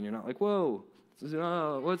feeling the pain. You're not like, whoa,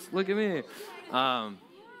 look at me.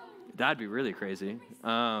 That'd be really crazy.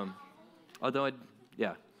 That would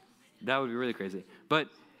be really crazy. But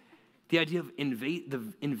the idea of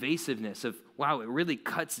the invasiveness of, wow, it really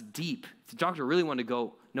cuts deep. If the doctor really wanted to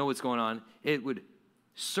go know what's going on, it would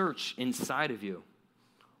search inside of you.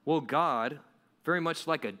 Well, God, very much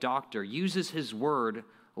like a doctor, uses his word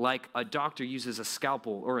like a doctor uses a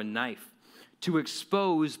scalpel or a knife to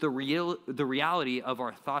expose the reality of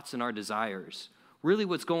our thoughts and our desires, really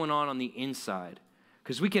what's going on the inside.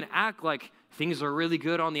 Because we can act like things are really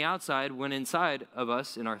good on the outside when inside of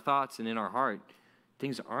us, in our thoughts and in our heart,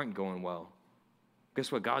 things aren't going well.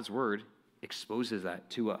 Guess what? God's word exposes that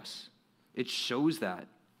to us. It shows that.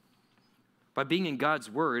 By being in God's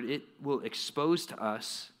word, it will expose to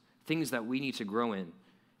us things that we need to grow in,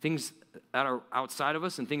 things that are outside of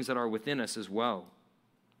us and things that are within us as well.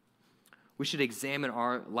 We should examine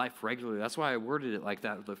our life regularly. That's why I worded it like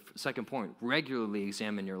that, the second point. Regularly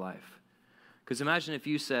examine your life. Because imagine if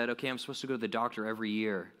you said, okay, I'm supposed to go to the doctor every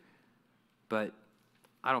year, but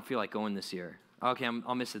I don't feel like going this year. Okay,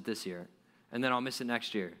 I'll miss it this year, and then I'll miss it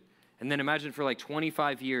next year. And then imagine for like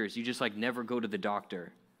 25 years, you just like never go to the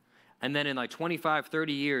doctor. And then in like 25,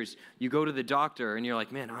 30 years, you go to the doctor and you're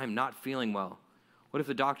like, man, I'm not feeling well. What if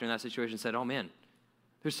the doctor in that situation said, oh man,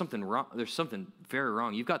 there's something wrong. There's something very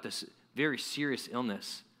wrong. You've got this very serious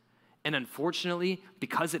illness. And unfortunately,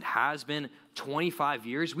 because it has been 25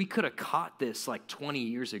 years, we could have caught this like 20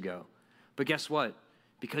 years ago. But guess what?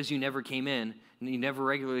 Because you never came in and you never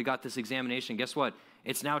regularly got this examination, guess what?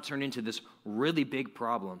 It's now turned into this really big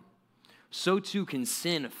problem. So too can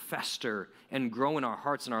sin fester and grow in our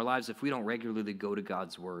hearts and our lives if we don't regularly go to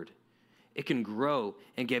God's word. It can grow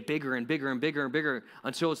and get bigger and bigger and bigger and bigger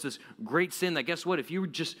until it's this great sin that, guess what? If you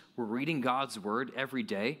just were reading God's word every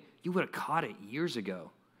day, you would have caught it years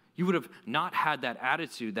ago. You would have not had that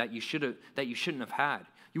attitude that you shouldn't have had.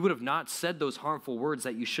 You would have not said those harmful words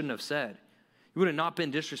that you shouldn't have said. You would have not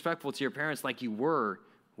been disrespectful to your parents like you were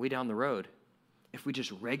way down the road if we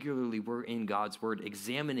just regularly were in God's word,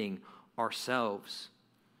 examining ourselves.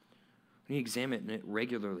 We examine it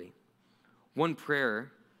regularly. One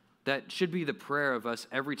prayer that should be the prayer of us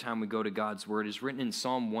every time we go to God's word is written in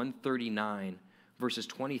Psalm 139, verses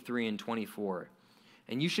 23 and 24.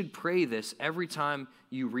 And you should pray this every time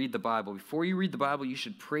you read the Bible. Before you read the Bible, you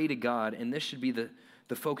should pray to God, and this should be the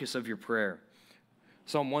focus of your prayer.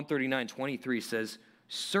 Psalm 139, 23 says,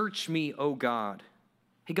 "Search me, O God."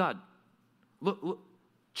 Hey, God, look,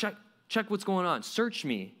 check what's going on. Search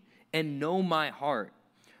me and know my heart.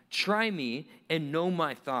 Try me and know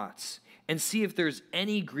my thoughts, and see if there's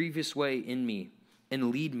any grievous way in me,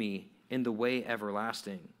 and lead me in the way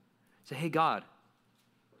everlasting. Say, hey, God,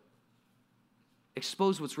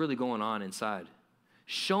 expose what's really going on inside.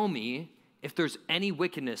 Show me if there's any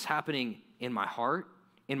wickedness happening in my heart,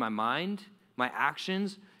 in my mind, my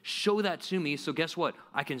actions. Show that to me, so guess what?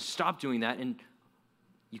 I can stop doing that, and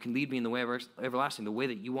you can lead me in the way everlasting, the way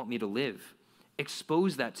that you want me to live.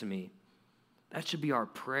 Expose that to me. That should be our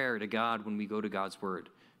prayer to God when we go to God's word,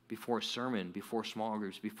 before a sermon, before small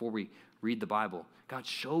groups, before we read the Bible. God,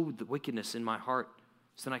 show the wickedness in my heart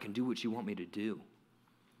so that I can do what you want me to do.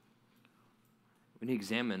 We need to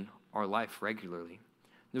examine our life regularly.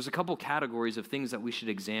 There's a couple categories of things that we should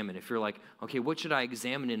examine. If you're like, okay, what should I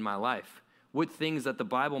examine in my life? What things that the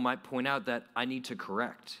Bible might point out that I need to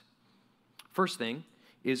correct? First thing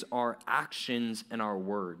is our actions and our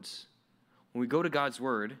words. When we go to God's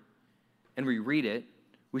word and we read it,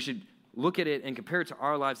 we should look at it and compare it to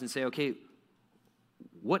our lives and say, okay,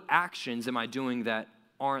 what actions am I doing that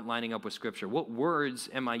aren't lining up with Scripture? What words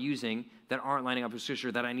am I using that aren't lining up with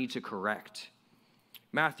Scripture that I need to correct?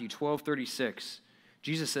 Matthew 12:36,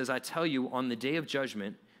 Jesus says, I tell you, on the day of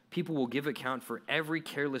judgment, people will give account for every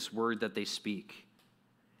careless word that they speak.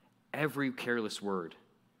 Every careless word.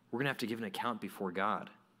 We're going to have to give an account before God.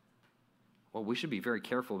 Well, we should be very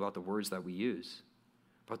careful about the words that we use,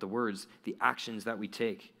 about the words, the actions that we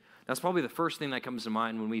take. That's probably the first thing that comes to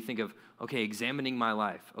mind when we think of, okay, examining my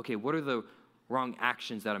life. Okay, what are the wrong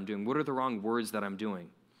actions that I'm doing? What are the wrong words that I'm doing?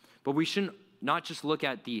 But we shouldn't not just look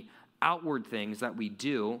at the outward things that we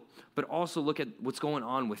do, but also look at what's going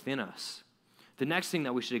on within us. The next thing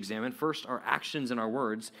that we should examine, first, our actions and our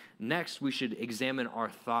words. Next, we should examine our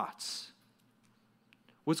thoughts.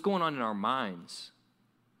 What's going on in our minds?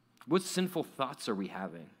 What sinful thoughts are we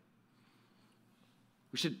having?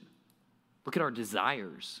 We should look at our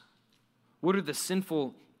desires. What are the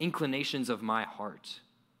sinful inclinations of my heart?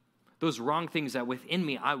 Those wrong things that within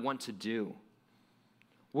me I want to do.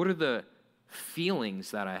 What are the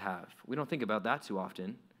feelings that I have? We don't think about that too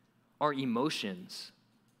often. Our emotions.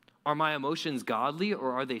 Are my emotions godly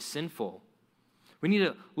or are they sinful? We need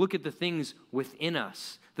to look at the things within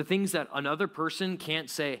us, the things that another person can't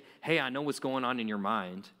say, hey, I know what's going on in your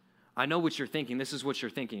mind. I know what you're thinking. This is what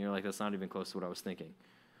you're thinking. You're like, that's not even close to what I was thinking.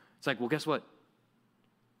 It's like, well, guess what?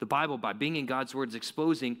 The Bible, by being in God's word, is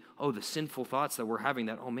exposing, the sinful thoughts that we're having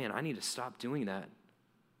that, oh man, I need to stop doing that.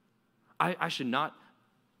 I should not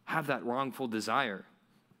have that wrongful desire.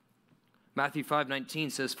 Matthew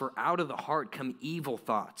 5:19 says, for out of the heart come evil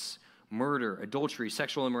thoughts, murder, adultery,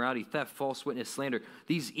 sexual immorality, theft, false witness, slander.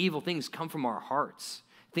 These evil things come from our hearts,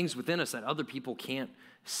 things within us that other people can't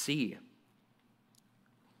see.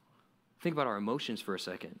 Think about our emotions for a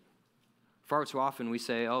second. Far too often we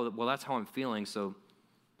say, oh, well, that's how I'm feeling, so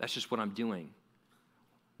that's just what I'm doing.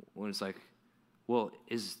 When it's like, well,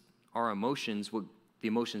 is our emotions what the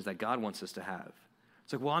emotions that God wants us to have?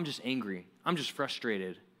 It's like, well, I'm just angry. I'm just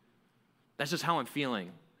frustrated. That's just how I'm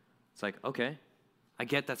feeling. It's like, okay, I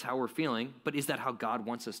get that's how we're feeling, but is that how God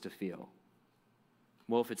wants us to feel?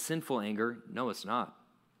 Well, if it's sinful anger, no, it's not.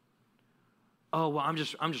 Oh, well, I'm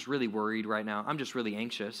just really worried right now. I'm just really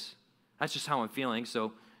anxious. That's just how I'm feeling.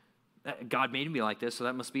 So God made me like this, so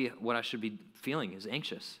that must be what I should be feeling, is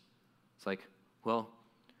anxious. It's like, well,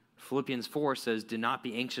 Philippians 4 says, do not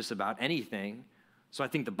be anxious about anything. So I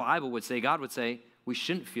think the Bible would say, God would say, we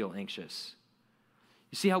shouldn't feel anxious.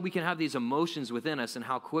 You see how we can have these emotions within us and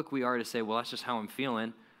how quick we are to say, well, that's just how I'm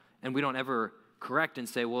feeling. And we don't ever correct and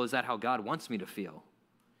say, well, is that how God wants me to feel?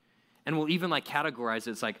 And we'll even categorize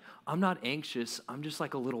it. It's like, I'm not anxious. I'm just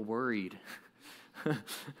a little worried.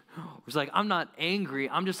 It's like, I'm not angry.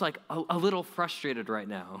 I'm just a little frustrated right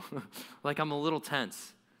now. I'm a little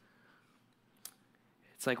tense.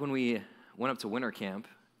 It's like when we went up to winter camp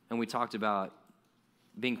and we talked about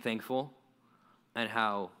being thankful and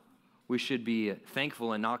how we should be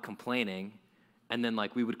thankful and not complaining. And then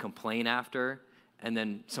we would complain after. and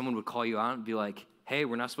then someone would call you out and be like, hey,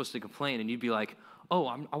 we're not supposed to complain. And you'd be like, oh,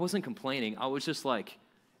 I wasn't complaining. I was just like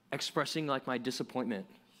expressing like my disappointment.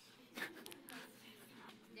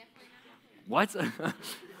 What?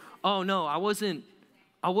 Oh, no, I wasn't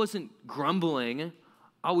grumbling.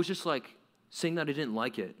 I was just like saying that I didn't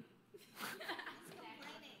like it.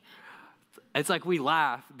 It's like we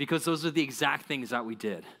laugh because those are the exact things that we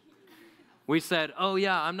did. We said, oh,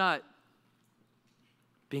 yeah, I'm not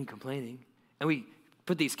being complaining. And we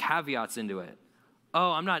put these caveats into it.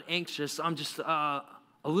 Oh, I'm not anxious. I'm just a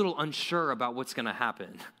little unsure about what's going to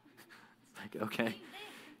happen. Like, okay.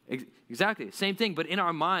 Exactly, same thing, but in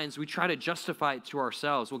our minds, we try to justify it to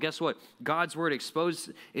ourselves. Well, guess what? God's word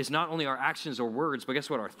exposed is not only our actions or words, but guess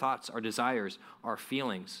what? Our thoughts, our desires, our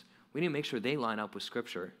feelings. We need to make sure they line up with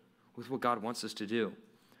Scripture, with what God wants us to do.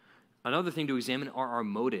 Another thing to examine are our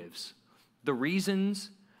motives, the reasons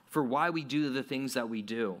for why we do the things that we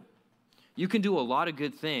do. You can do a lot of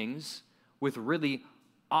good things with really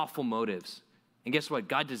awful motives. And guess what?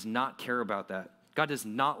 God does not care about that. God does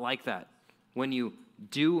not like that when you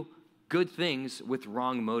do good things with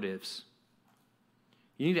wrong motives.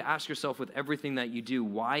 You need to ask yourself with everything that you do,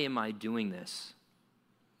 why am I doing this?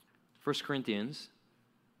 1 Corinthians,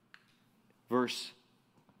 verse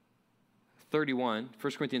 31,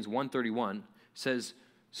 1 Corinthians 1:31 says,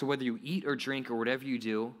 so whether you eat or drink or whatever you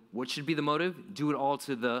do, what should be the motive? Do it all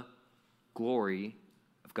to the glory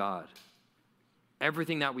of God.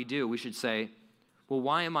 Everything that we do, we should say, well,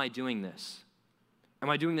 why am I doing this? Am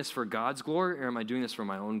I doing this for God's glory or am I doing this for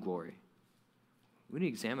my own glory? We need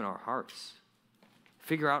to examine our hearts.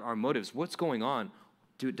 Figure out our motives. What's going on?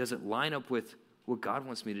 Does it line up with what God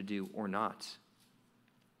wants me to do or not?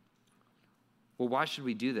 Well, why should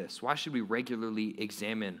we do this? Why should we regularly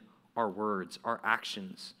examine our words, our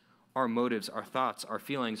actions, our motives, our thoughts, our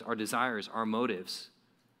feelings, our desires, our motives?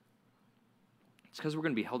 It's because we're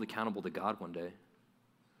going to be held accountable to God one day.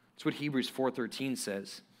 It's what Hebrews 4:13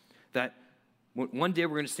 says, that one day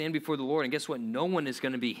we're going to stand before the Lord, and guess what? No one is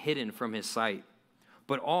going to be hidden from his sight,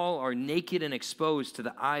 but all are naked and exposed to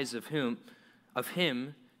the eyes of him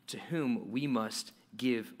to whom we must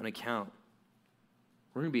give an account.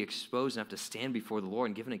 We're going to be exposed and have to stand before the Lord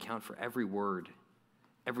and give an account for every word,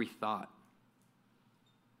 every thought,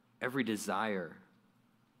 every desire,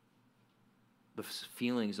 the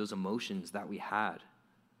feelings, those emotions that we had.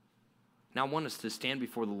 Now I want us to stand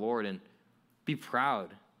before the Lord and be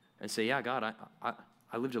proud and say, yeah, God,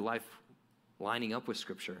 I lived a life lining up with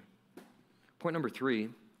Scripture. Point number 3,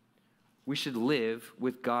 we should live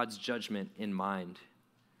with God's judgment in mind.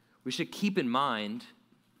 We should keep in mind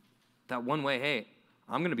that one way, hey,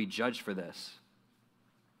 I'm going to be judged for this.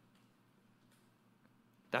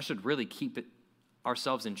 That should really keep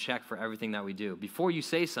ourselves in check for everything that we do. Before you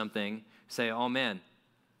say something, say, oh man,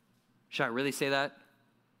 should I really say that?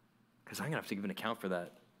 Because I'm going to have to give an account for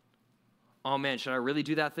that. Oh man, should I really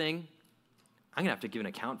do that thing? I'm going to have to give an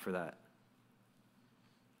account for that.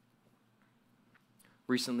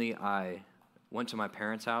 Recently, I went to my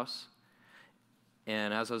parents' house,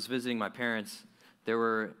 and as I was visiting my parents, there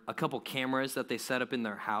were a couple cameras that they set up in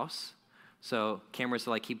their house. So cameras to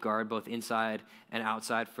like keep guard both inside and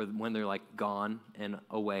outside for when they're like gone and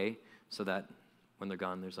away, so that when they're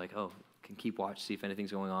gone, there's like, oh, can keep watch, see if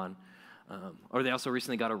anything's going on. Or they also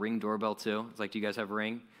recently got a Ring doorbell too. It's like, do you guys have a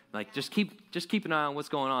Ring? Like, just keep an eye on what's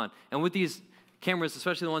going on. And with these cameras,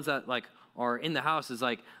 especially the ones that like are in the house, is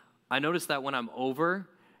like, I noticed that when I'm over,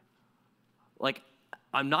 like,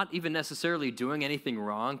 I'm not even necessarily doing anything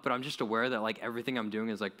wrong, but I'm just aware that like everything I'm doing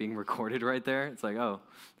is like being recorded right there. It's like, oh,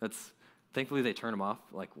 thankfully they turn them off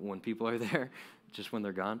like when people are there, just when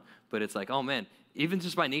they're gone. But it's like, oh man, even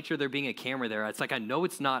just by nature there being a camera there, it's like I know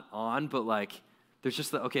it's not on, but like there's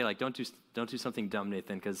just okay, like don't do something dumb,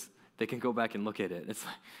 Nathan, because they can go back and look at it. It's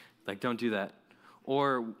like don't do that.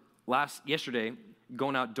 Or yesterday,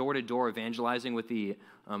 going out door to door evangelizing with the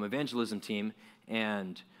evangelism team,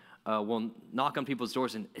 and we'll knock on people's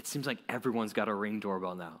doors, and it seems like everyone's got a Ring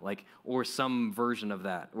doorbell now, like, or some version of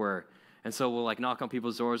that. And so we'll like knock on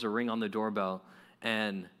people's doors or ring on the doorbell,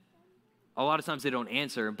 and a lot of times they don't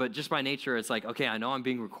answer, but just by nature, it's like, okay, I know I'm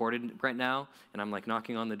being recorded right now, and I'm like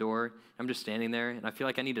knocking on the door. I'm just standing there, and I feel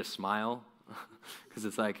like I need to smile, because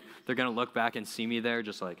it's like they're going to look back and see me there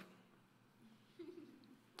just like,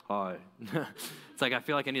 hi. It's like I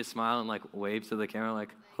feel like I need to smile and like wave to the camera like,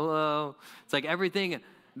 hello. It's like everything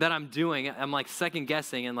that I'm doing, I'm like second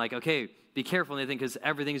guessing and like, okay, be careful, Nathan, because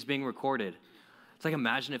everything is being recorded. It's like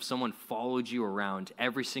imagine if someone followed you around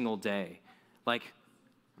every single day, like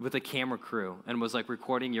with a camera crew, and was like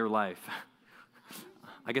recording your life.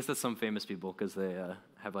 I guess that's some famous people because they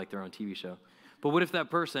have like their own TV show. But what if that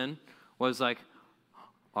person was like,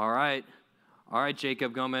 All right. All right,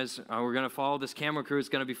 Jacob Gomez, we're going to follow this camera crew. It's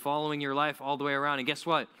going to be following your life all the way around. And guess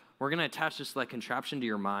what? We're going to attach this like contraption to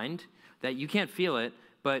your mind that you can't feel it,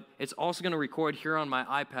 but it's also going to record here on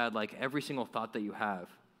my iPad like every single thought that you have.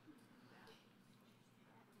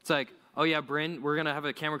 It's like, oh yeah, Bryn, we're going to have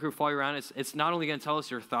a camera crew follow you around. It's not only going to tell us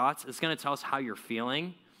your thoughts, it's going to tell us how you're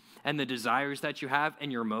feeling and the desires that you have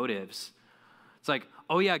and your motives. It's like,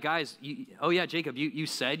 oh yeah, guys, Jacob, you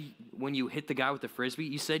said when you hit the guy with the Frisbee,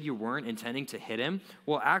 you said you weren't intending to hit him.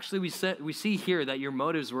 Well, actually, we see here that your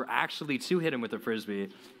motives were actually to hit him with the Frisbee.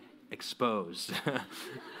 Exposed.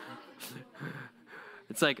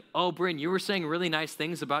 It's like, oh, Bryn, you were saying really nice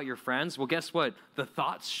things about your friends. Well, guess what? The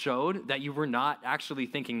thoughts showed that you were not actually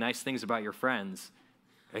thinking nice things about your friends.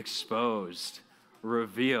 Exposed.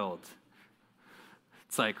 Revealed.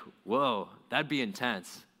 It's like, whoa, that'd be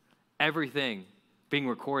intense. Everything being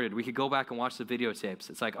recorded. We could go back and watch the videotapes.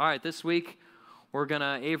 It's like, all right, this week, we're going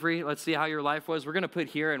to, Avery, let's see how your life was. We're going to put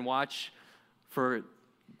here and watch for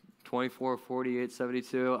 24, 48,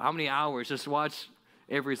 72. How many hours? Just watch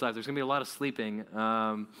Avery's life. There's going to be a lot of sleeping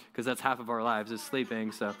because that's half of our lives is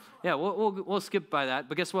sleeping. So, yeah, we'll skip by that.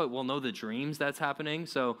 But guess what? We'll know the dreams that's happening.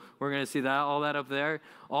 So we're going to see that, all that up there.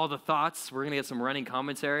 All the thoughts. We're going to get some running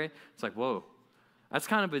commentary. It's like, whoa, that's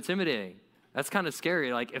kind of intimidating. That's kind of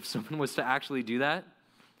scary. Like, if someone was to actually do that,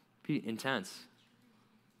 it'd be intense.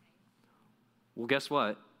 Well, guess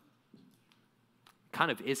what?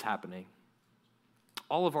 Kind of is happening.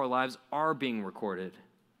 All of our lives are being recorded.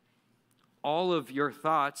 All of your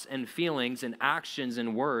thoughts and feelings and actions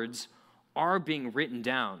and words are being written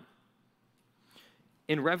down.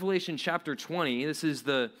 In Revelation chapter 20, this is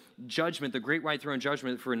the judgment, the great white throne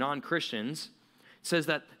judgment for non-Christians. It says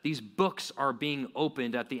that these books are being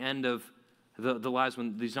opened at the end of the lives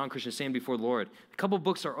when these non-Christians stand before the Lord. A couple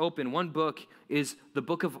books are open. One book is the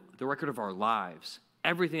book of the record of our lives.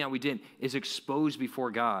 Everything that we did is exposed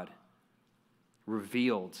before God,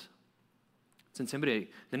 revealed. It's intimidating.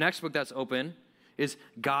 The next book that's open is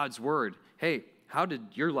God's Word. Hey, how did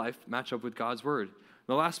your life match up with God's Word?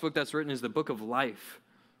 The last book that's written is the book of life.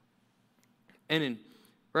 And in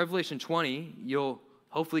Revelation 20, you'll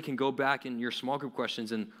hopefully can go back in your small group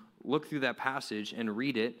questions and look through that passage and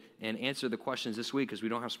read it and answer the questions this week because we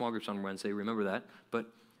don't have small groups on Wednesday, remember that. But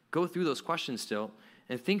go through those questions still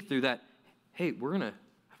and think through that. Hey, we're going to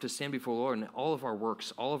have to stand before the Lord and all of our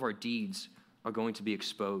works, all of our deeds are going to be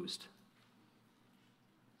exposed.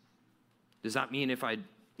 Does that mean if I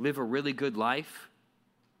live a really good life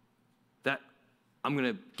that I'm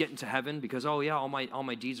going to get into heaven because, oh yeah, all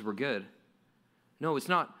my deeds were good? No, it's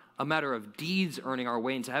not a matter of deeds earning our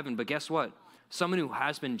way into heaven, but guess what? Someone who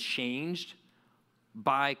has been changed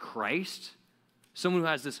by Christ, someone who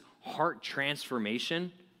has this heart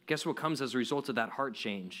transformation, guess what comes as a result of that heart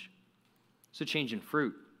change? It's a change in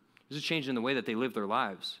fruit. It's a change in the way that they live their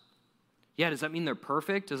lives. Yeah, does that mean they're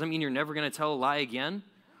perfect? Does that mean you're never going to tell a lie again?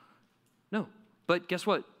 No. But guess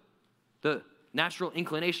what? The natural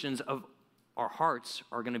inclinations of our hearts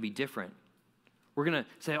are going to be different. We're going to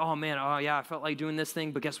say, oh man, oh yeah, I felt like doing this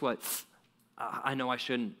thing, but guess what? I know I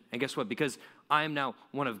shouldn't. And guess what? Because I am now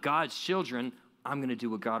one of God's children, I'm going to do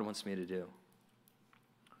what God wants me to do.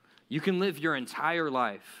 You can live your entire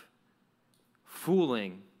life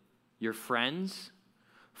fooling your friends,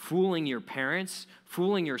 fooling your parents,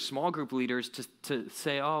 fooling your small group leaders to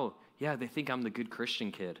say, oh, yeah, they think I'm the good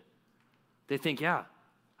Christian kid. They think, yeah,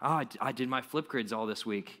 I did my flip grids all this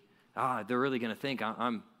week. They're really going to think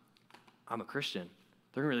I'm a Christian.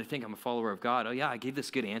 They're going to really think I'm a follower of God. Oh, yeah, I gave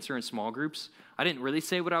this good answer in small groups. I didn't really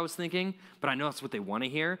say what I was thinking, but I know that's what they want to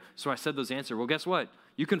hear, so I said those answers. Well, guess what?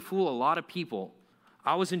 You can fool a lot of people.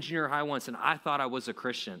 I was in junior high once, and I thought I was a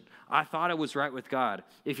Christian. I thought I was right with God.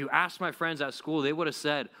 If you asked my friends at school, they would have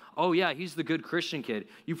said, oh, yeah, he's the good Christian kid.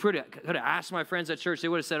 You could have asked my friends at church. They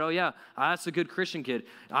would have said, oh, yeah, that's a good Christian kid.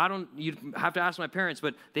 You'd have to ask my parents,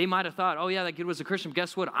 but they might have thought, oh, yeah, that kid was a Christian. But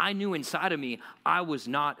guess what? I knew inside of me I was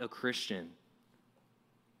not a Christian.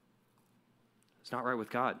 It's not right with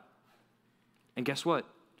God. And guess what?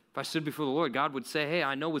 If I stood before the Lord, God would say, hey,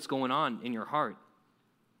 I know what's going on in your heart.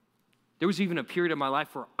 There was even a period of my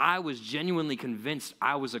life where I was genuinely convinced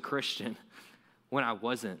I was a Christian when I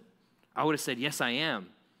wasn't. I would have said, yes, I am.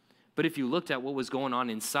 But if you looked at what was going on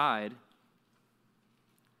inside,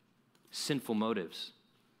 sinful motives.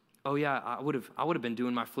 Oh yeah, I would have been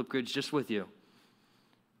doing my flip grids just with you.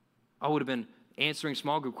 I would have been answering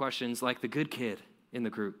small group questions like the good kid in the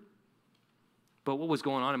group. But what was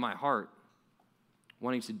going on in my heart?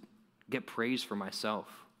 Wanting to get praise for myself,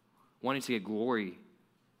 wanting to get glory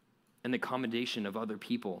and the commendation of other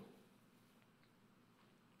people.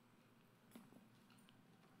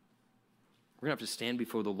 we're going to have to stand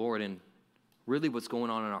before the Lord, and really what's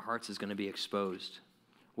going on in our hearts is going to be exposed,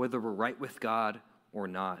 whether we're right with God or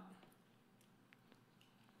not.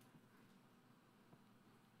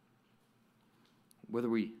 Whether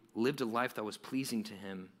we lived a life that was pleasing to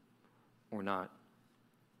him or not.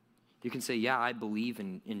 You can say, yeah, I believe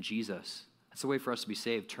in Jesus. That's the way for us to be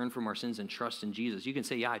saved. Turn from our sins and trust in Jesus. You can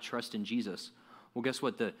say, yeah, I trust in Jesus. Well, guess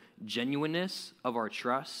what? The genuineness of our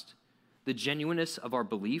trust, the genuineness of our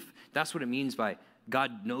belief, that's what it means by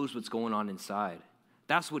God knows what's going on inside.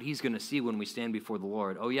 That's what he's going to see when we stand before the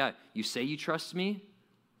Lord. Oh, yeah, you say you trust me?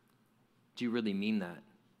 Do you really mean that?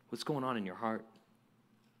 What's going on in your heart?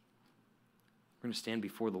 We're going to stand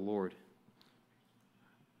before the Lord.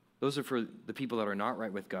 Those are for the people that are not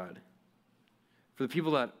right with God. For the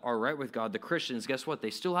people that are right with God, the Christians, guess what? They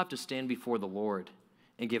still have to stand before the Lord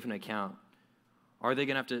and give an account. Are they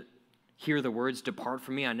going to have to hear the words, "Depart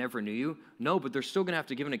from me, I never knew you"? No, but they're still going to have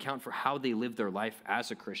to give an account for how they lived their life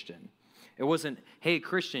as a Christian. It wasn't, hey,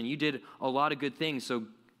 Christian, you did a lot of good things, so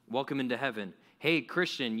welcome into heaven. Hey,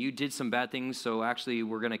 Christian, you did some bad things, so actually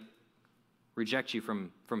we're going to reject you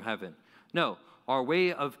from heaven. No, our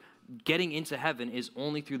way of getting into heaven is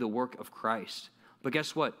only through the work of Christ. But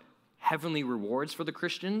guess what? Heavenly rewards for the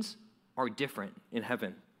Christians are different in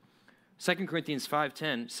heaven. 2 Corinthians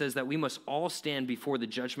 5:10 says that we must all stand before the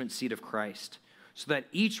judgment seat of Christ, so that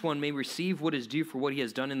each one may receive what is due for what he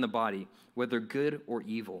has done in the body, whether good or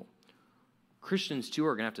evil. Christians too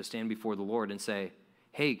are going to have to stand before the Lord and say,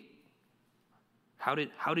 hey, how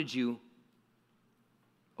did you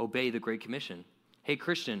obey the Great Commission? Hey,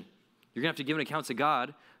 Christian, you're going to have to give an account to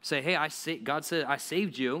God. Say, hey, God said, I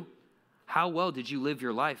saved you. How well did you live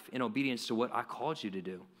your life in obedience to what I called you to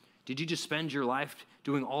do? Did you just spend your life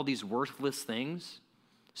doing all these worthless things?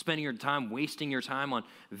 Spending your time, wasting your time on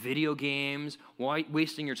video games,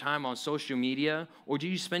 wasting your time on social media? Or do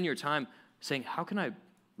you spend your time saying, how can I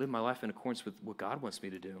live my life in accordance with what God wants me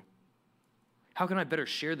to do? How can I better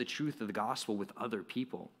share the truth of the gospel with other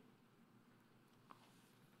people?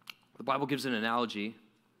 The Bible gives an analogy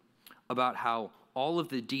about how all of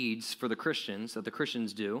the deeds for the Christians that the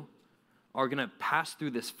Christians do are going to pass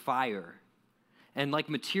through this fire. And like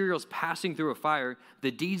materials passing through a fire,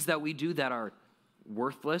 the deeds that we do that are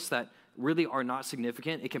worthless, that really are not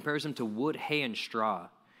significant, it compares them to wood, hay, and straw.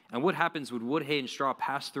 And what happens when wood, hay, and straw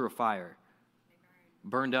pass through a fire?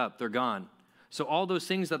 Burned up, they're gone. So all those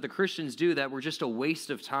things that the Christians do that were just a waste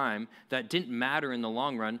of time, that didn't matter in the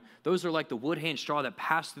long run, those are like the wood, hay, and straw that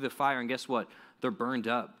pass through the fire, and guess what? They're burned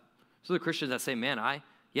up. So the Christians that say, man,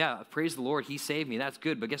 praise the Lord, he saved me, that's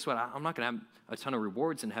good, but guess what? I'm not going to have a ton of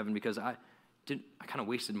rewards in heaven because I kind of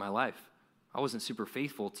wasted my life. I wasn't super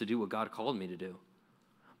faithful to do what God called me to do.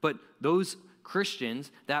 But those Christians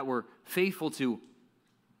that were faithful to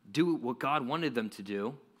do what God wanted them to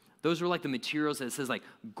do, those were like the materials that it says like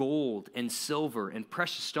gold and silver and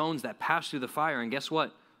precious stones that pass through the fire. And guess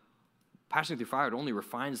what? Passing through fire, it only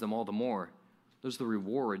refines them all the more. Those are the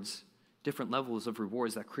rewards, different levels of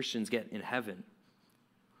rewards that Christians get in heaven.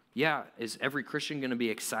 Yeah, is every Christian going to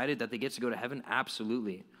be excited that they get to go to heaven?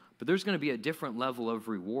 Absolutely. But there's going to be a different level of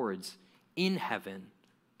rewards in heaven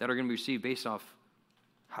that are going to be received based off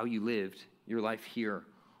how you lived your life here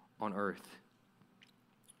on earth.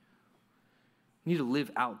 We need to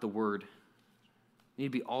live out the word. We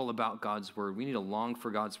need to be all about God's word. We need to long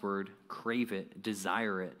for God's word, crave it,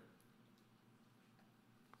 desire it.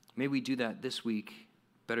 May we do that this week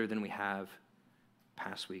better than we have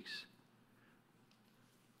past weeks.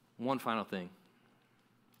 One final thing.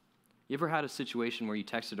 You ever had a situation where you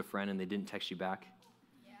texted a friend and they didn't text you back?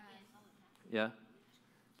 Yeah?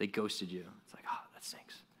 They ghosted you. It's like, that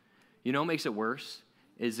stinks. You know what makes it worse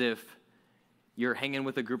is if you're hanging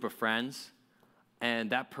with a group of friends and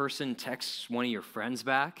that person texts one of your friends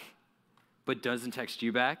back but doesn't text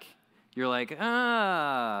you back. You're like,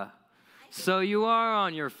 so you are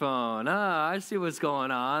on your phone. I see what's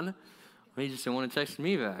going on. You just don't want to text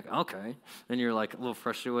me back. Okay. Then you're like a little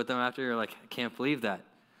frustrated with them after. You're like, I can't believe that.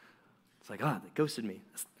 It's like, they ghosted me.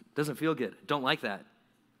 This doesn't feel good. Don't like that.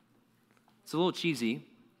 It's a little cheesy,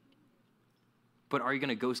 but are you going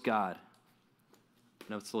to ghost God?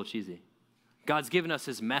 No, it's a little cheesy. God's given us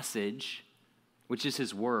his message, which is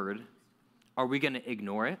his word. Are we going to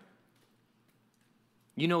ignore it?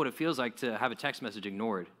 You know what it feels like to have a text message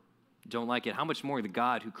ignored. Don't like it. How much more the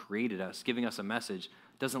God who created us, giving us a message,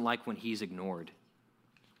 doesn't like when he's ignored?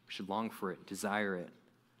 We should long for it, desire it,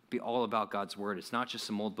 be all about God's word. It's not just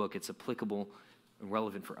some old book. It's applicable and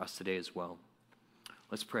relevant for us today as well.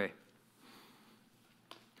 Let's pray.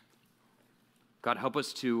 God, help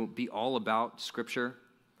us to be all about Scripture.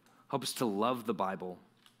 Help us to love the Bible.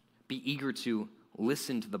 Be eager to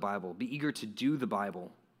listen to the Bible. Be eager to do the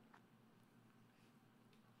Bible.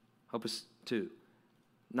 Help us to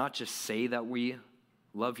not just say that we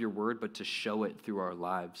love your word, but to show it through our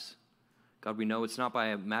lives. God, we know it's not by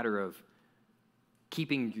a matter of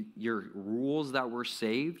keeping your rules that we're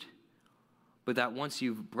saved, but that once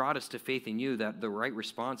you've brought us to faith in you, that the right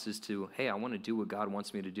response is to, hey, I want to do what God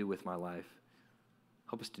wants me to do with my life.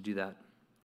 Help us to do that.